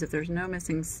stones. If there's no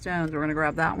missing stones, we're going to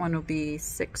grab that one. It'll be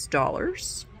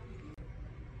 $6.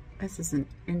 This is an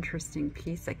interesting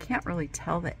piece. I can't really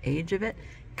tell the age of it.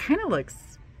 Kind of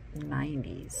looks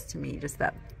 90s to me, just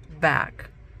that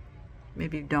back.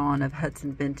 Maybe Dawn of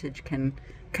Hudson Vintage can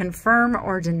confirm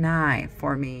or deny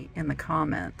for me in the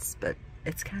comments, but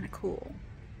it's kind of cool.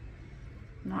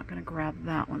 I'm not gonna grab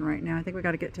that one right now. I think we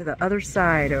got to get to the other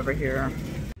side over here.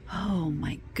 Oh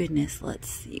my goodness, let's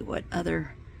see what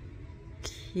other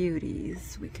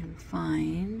cuties we can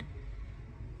find.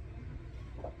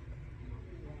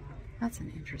 That's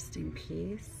an interesting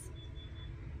piece.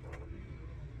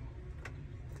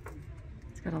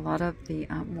 It's got a lot of the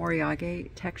moriage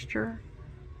texture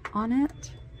on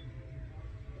it.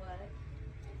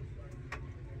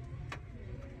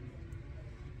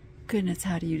 Goodness,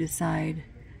 how do you decide?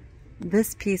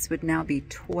 This piece would now be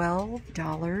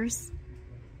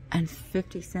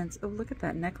 $12.50. Oh, look at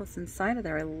that necklace inside of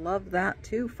there. I love that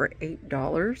too for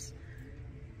 $8.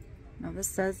 Now this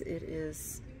says it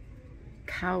is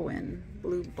Cowan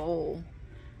blue bowl.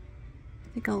 I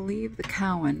think I'll leave the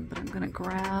Cowan, but I'm gonna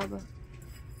grab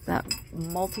that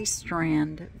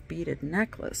multi-strand beaded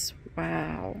necklace.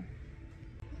 Wow.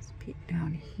 Let's peek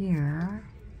down here.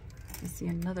 I see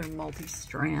another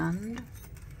multi-strand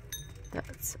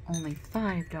that's only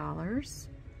 $5.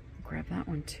 I'll grab that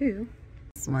one too.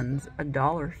 This one's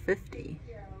 $1.50.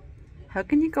 How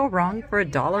can you go wrong for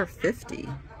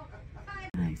 $1.50?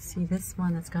 I see this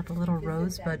one that's got the little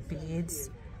rosebud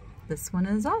beads. This one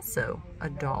is also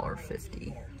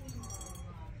 $1.50.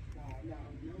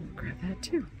 I'll grab that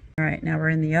too. All right, now we're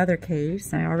in the other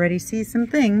case. I already see some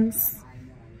things.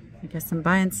 I guess I'm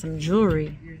buying some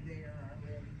jewelry.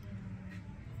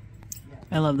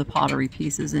 I love the pottery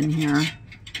pieces in here.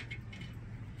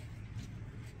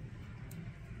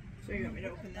 So you want me to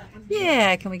open that one?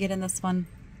 Yeah, can we get in this one?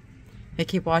 I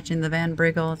keep watching the Van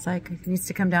Briggle. It's like it needs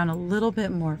to come down a little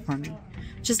bit more for me.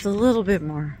 Just a little bit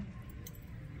more.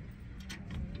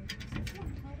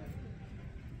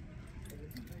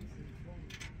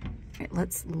 All right,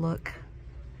 let's look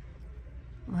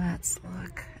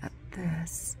at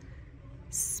this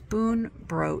spoon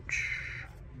brooch.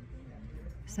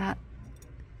 Is that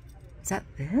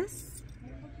this?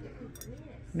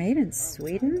 Made in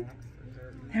Sweden?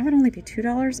 That would only be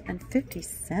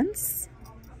 $2.50?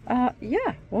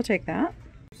 Yeah, we'll take that.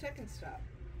 Second stop.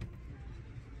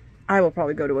 I will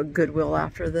probably go to a Goodwill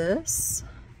after this.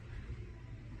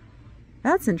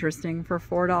 That's interesting for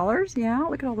 $4. Yeah,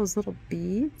 look at all those little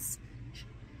beads.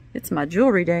 It's my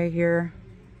jewelry day here.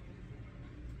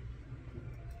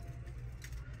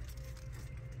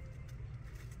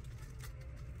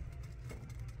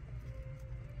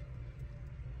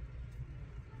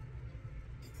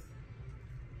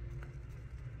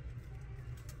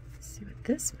 See what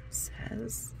this one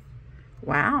says.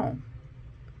 Wow,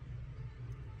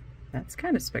 that's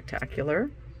kind of spectacular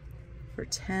for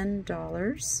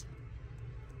 $10.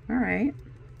 All right,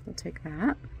 we'll take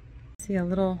that. See a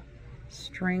little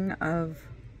string of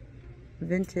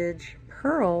vintage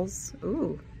pearls.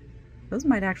 Ooh, those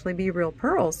might actually be real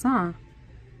pearls, huh?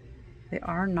 They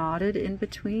are knotted in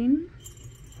between.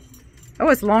 Oh,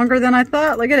 it's longer than I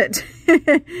thought. Look at it.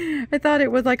 I thought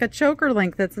it was like a choker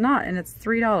length. It's not, and it's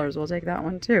 $3. We'll take that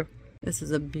one too. This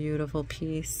is a beautiful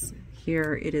piece.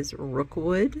 Here it is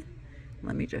rookwood.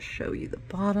 Let me just show you the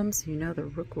bottom so you know the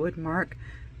rookwood mark,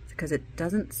 because it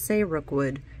doesn't say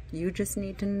rookwood. You just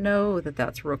need to know that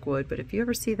that's rookwood. But if you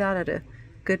ever see that at a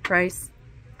good price,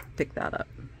 pick that up.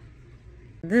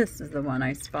 This is the one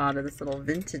I spotted, this little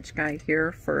vintage guy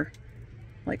here for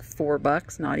like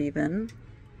 $4, not even,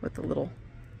 with the little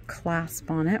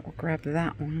clasp on it. We'll grab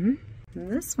that one.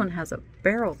 And this one has a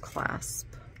barrel clasp.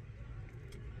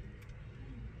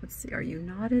 Let's see, are you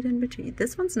knotted in between?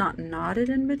 This one's not knotted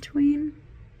in between.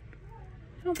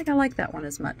 I don't think I like that one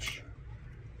as much.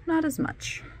 Not as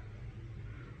much.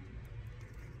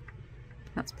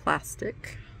 That's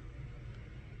plastic.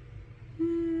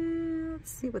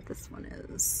 Let's see what this one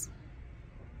is.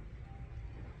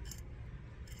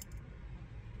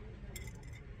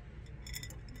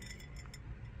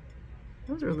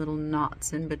 Those are little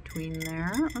knots in between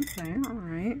there. Okay, all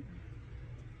right.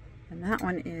 And that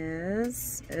one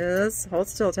is hold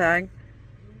still tag,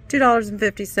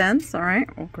 $2.50. All right,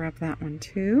 we'll grab that one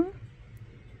too.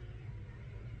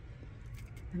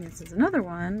 And this is another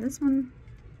one. This one,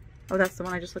 oh, that's the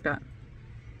one I just looked at.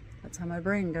 That's how my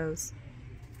brain goes.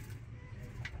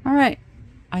 All right,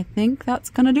 I think that's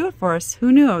gonna do it for us. Who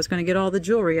knew I was gonna get all the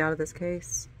jewelry out of this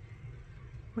case?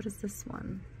 What is this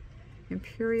one?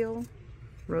 Imperial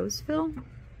Roseville?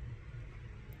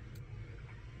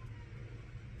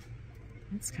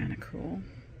 That's kind of cool.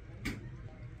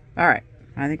 All right,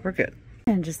 I think we're good.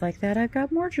 And just like that, I've got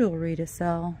more jewelry to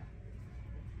sell.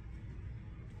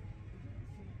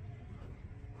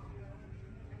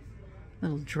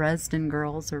 Little Dresden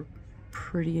girls are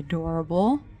pretty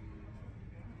adorable.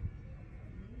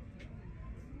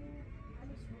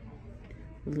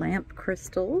 Lamp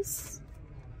crystals.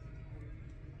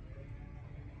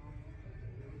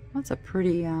 That's a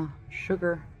pretty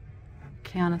sugar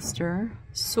canister.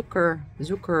 Zucker,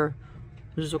 zucchero,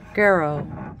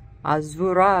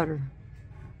 azurar.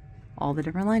 All the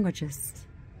different languages.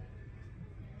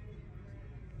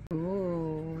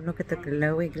 Ooh, look at the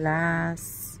glowy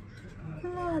glass.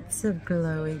 Lots of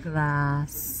glowy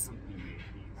glass.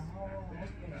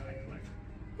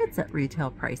 It's at retail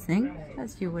pricing,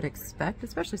 as you would expect,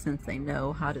 especially since they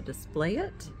know how to display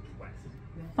it.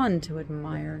 Fun to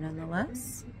admire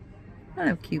nonetheless. I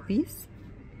love cupies.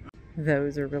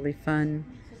 Those are really fun.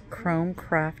 Chrome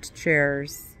craft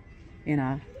chairs in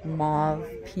a mauve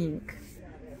pink.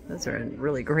 Those are in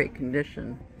really great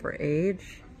condition for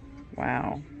age.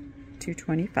 Wow,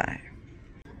 $225.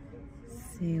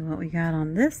 See what we got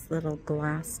on this little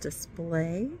glass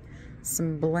display.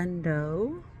 Some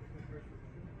Blendo.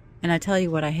 And I tell you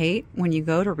what I hate, when you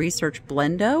go to research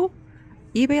Blendo,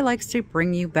 eBay likes to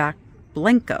bring you back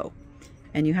Blenko.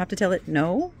 And you have to tell it,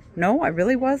 no, I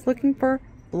really was looking for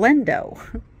Blendo.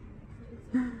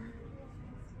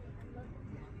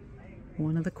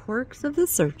 One of the quirks of the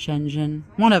search engine.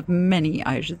 One of many,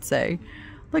 I should say.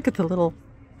 Look at the little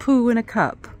poo in a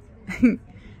cup.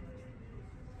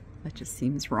 That just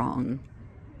seems wrong.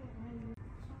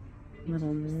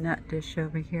 Little nut dish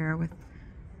over here with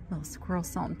little squirrel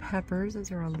salt and peppers. Those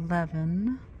are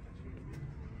 11.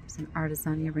 There's an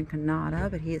Artisania Rinconada,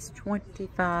 but he is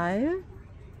 25.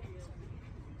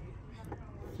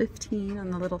 15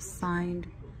 on the little signed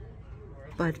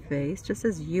bud face. Just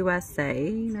says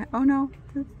USA. Oh no,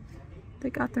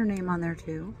 they got their name on there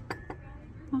too.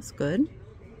 That's good.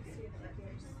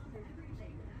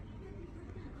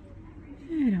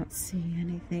 I don't see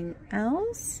anything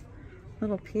else.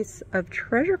 Little piece of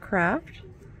treasure craft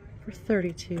for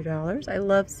 $32. I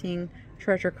love seeing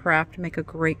treasure craft make a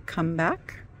great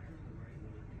comeback.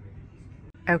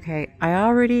 Okay, I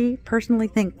already personally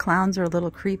think clowns are a little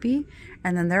creepy,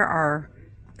 and then there are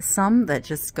some that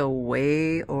just go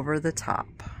way over the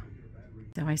top.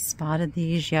 So I spotted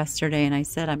these yesterday and I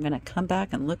said I'm going to come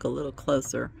back and look a little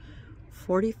closer.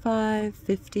 45,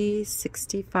 50,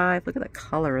 65. Look at the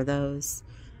color of those.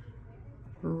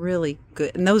 Really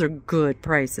good. And those are good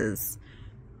prices.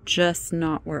 Just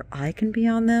not where I can be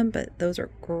on them, but those are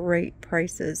great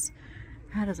prices.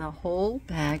 That is a whole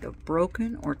bag of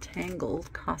broken or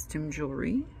tangled costume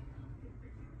jewelry.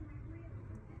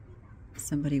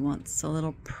 Somebody wants a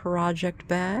little project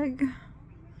bag.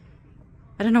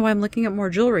 I don't know why I'm looking at more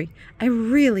jewelry. I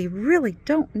really, really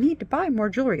don't need to buy more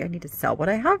jewelry. I need to sell what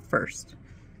I have first.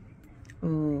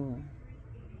 Ooh,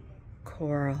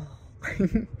 coral. I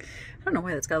don't know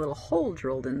why that's got a little hole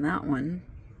drilled in that one.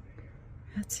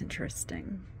 That's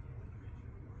interesting.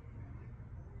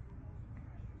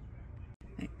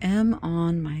 I am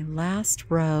on my last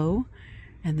row,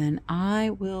 and then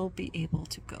I will be able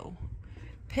to go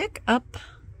pick up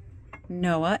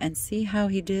Noah and see how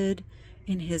he did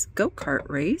in his go-kart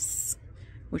race,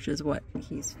 which is what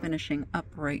he's finishing up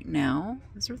right now.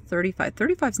 Those are 35.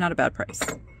 35 is not a bad price.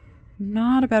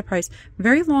 Not a bad price.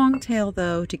 Very long tail,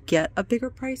 though, to get a bigger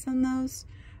price on those.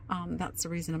 That's the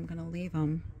reason I'm going to leave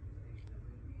them.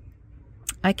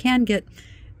 I can get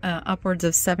upwards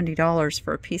of $70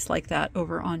 for a piece like that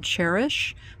over on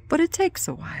Cherish, but it takes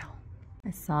a while.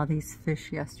 I saw these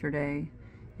fish yesterday.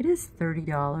 It is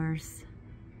 $30,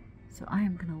 so I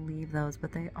am going to leave those,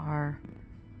 but they are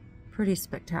pretty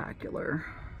spectacular.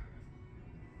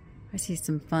 I see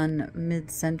some fun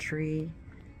mid-century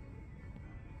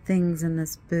things in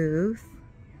this booth.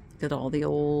 Look at all the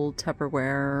old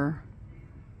Tupperware.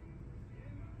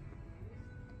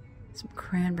 Some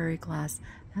cranberry glass.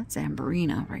 That's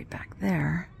Amberina right back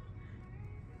there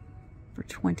for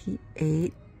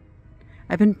 $28.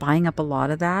 I've been buying up a lot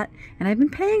of that, and I've been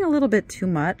paying a little bit too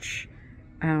much,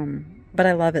 but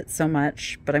I love it so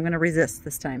much. But I'm going to resist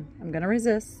this time. I'm going to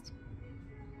resist.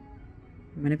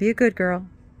 I'm going to be a good girl.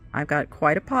 I've got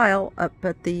quite a pile up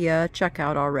at the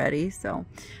checkout already. So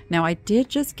now I did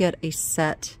just get a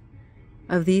set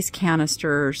of these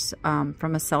canisters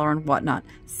from a seller and whatnot.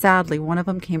 Sadly, one of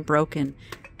them came broken,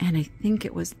 and I think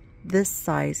it was this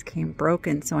size came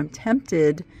broken. So I'm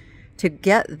tempted to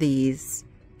get these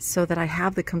so that I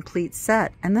have the complete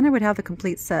set, and then I would have the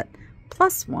complete set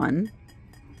plus one.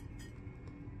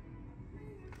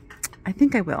 I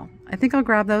think I will. I think I'll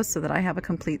grab those so that I have a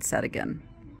complete set again.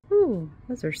 Ooh,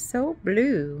 those are so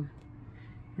blue.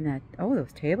 And that, oh,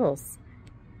 those tables.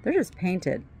 They're just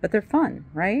painted, but they're fun,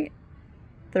 right?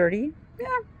 30,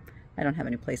 yeah. I don't have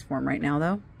any place for them right now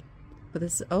though. But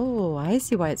this, oh, I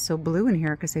see why it's so blue in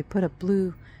here, because they put a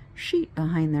blue sheet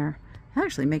behind there. That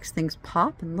actually makes things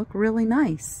pop and look really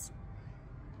nice.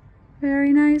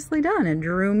 Very nicely done. It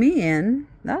drew me in,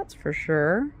 that's for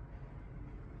sure.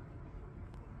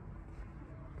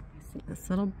 See this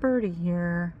little birdie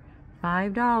here,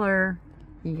 $5.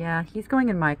 Yeah, he's going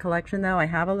in my collection though. I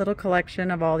have a little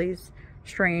collection of all these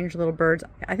strange little birds.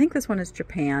 I think this one is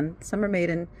Japan. Some are made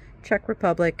in Czech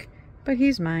Republic, but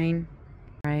he's mine.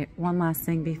 All right, one last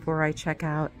thing before I check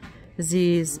out.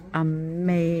 These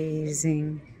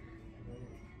amazing.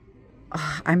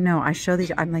 I show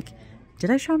these. I'm like, did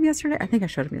I show them yesterday? I think I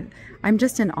showed them. I'm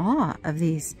just in awe of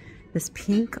these. This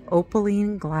pink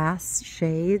opaline glass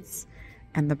shades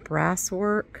and the brass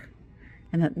work.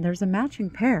 And there's a matching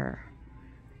pair.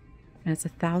 And it's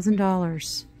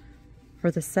 $1,000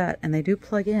 for the set. And they do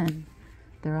plug in.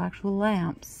 They're actual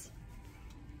lamps.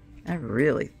 I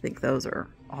really think those are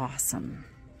awesome.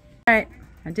 All right,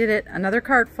 I did it. Another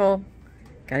cart full.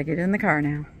 Gotta get in the car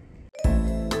now.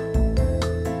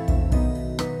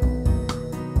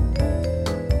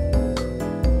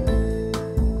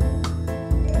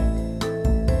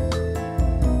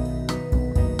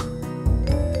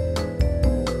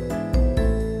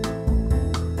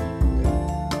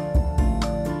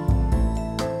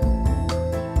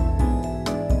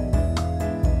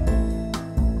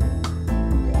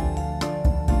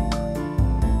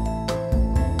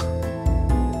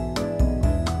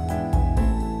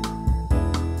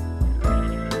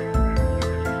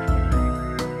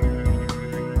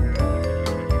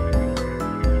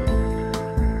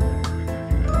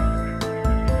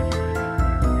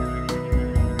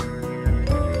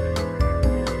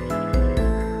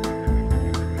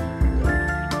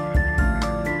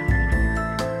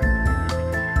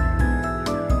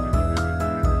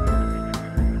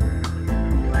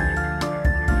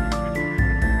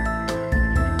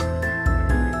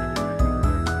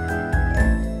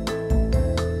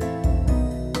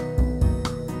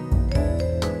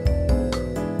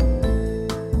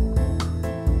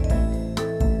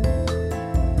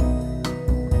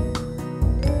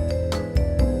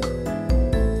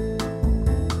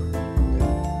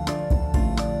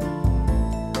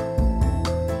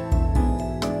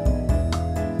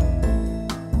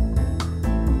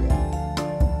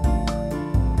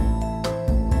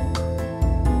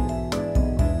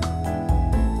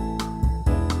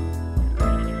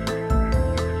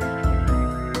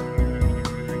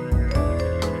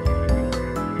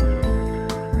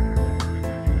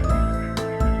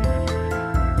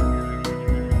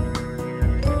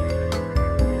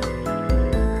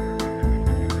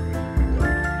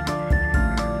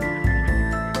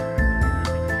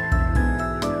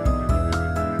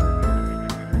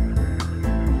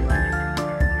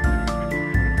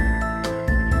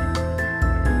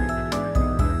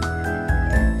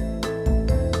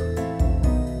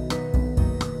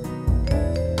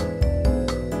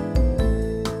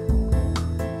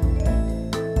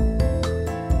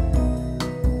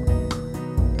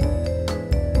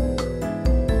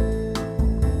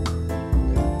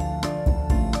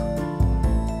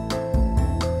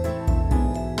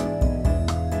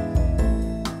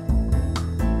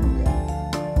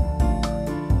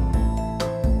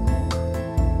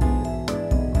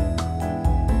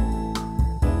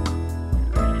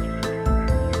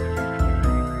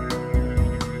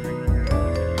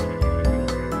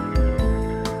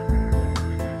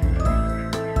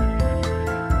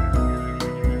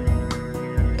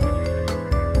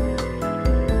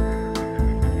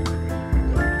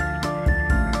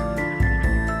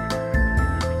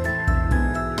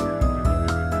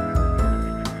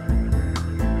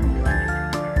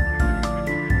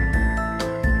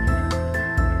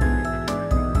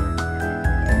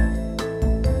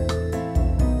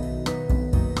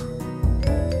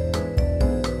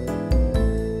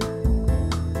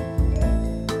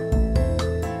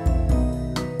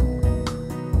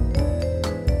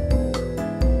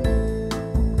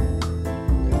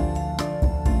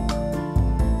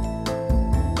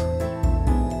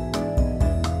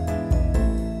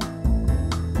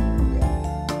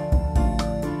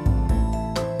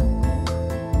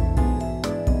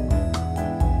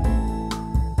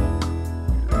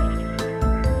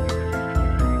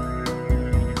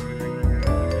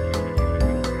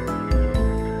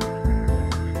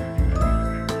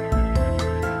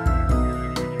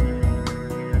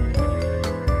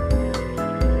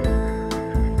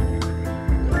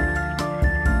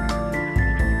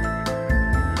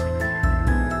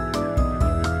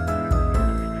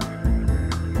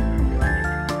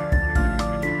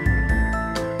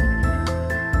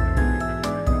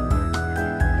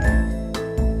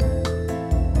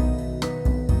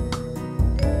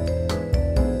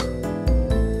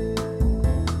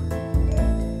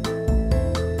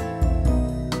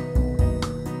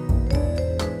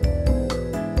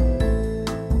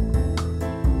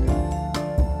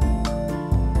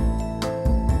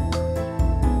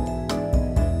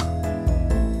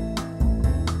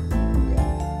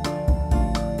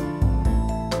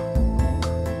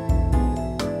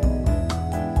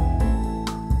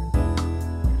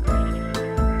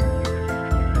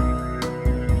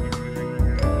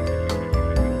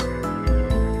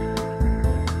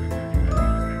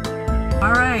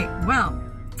 right, well,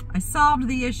 I solved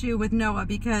the issue with Noah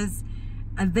because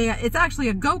it's actually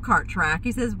a go-kart track.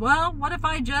 He says, well, what if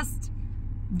I just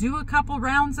do a couple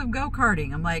rounds of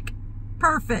go-karting? I'm like,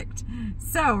 perfect.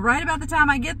 So right about the time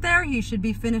I get there, he should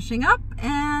be finishing up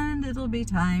and it'll be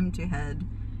time to head.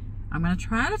 I'm going to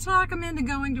try to talk him into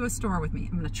going to a store with me.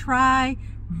 I'm going to try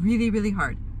really, really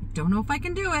hard. I don't know if I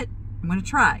can do it. I'm going to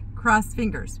try. Cross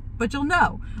fingers. But you'll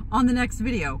know on the next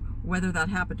video whether that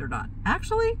happened or not.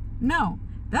 Actually, no.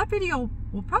 That video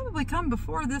will probably come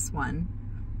before this one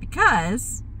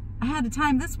because I had to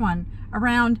time this one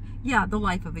around, yeah, the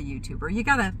life of a YouTuber. You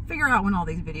got to figure out when all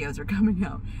these videos are coming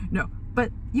out. No,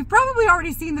 but you've probably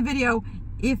already seen the video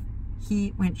if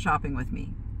he went shopping with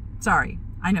me. Sorry,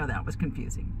 I know that was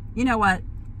confusing. You know what?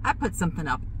 I put something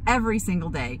up every single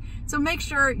day. So make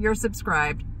sure you're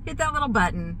subscribed, hit that little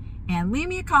button, and leave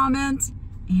me a comment.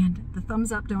 And the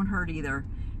thumbs up don't hurt either.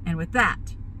 And with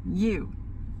that, you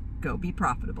go be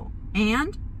profitable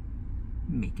and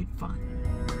make it fun.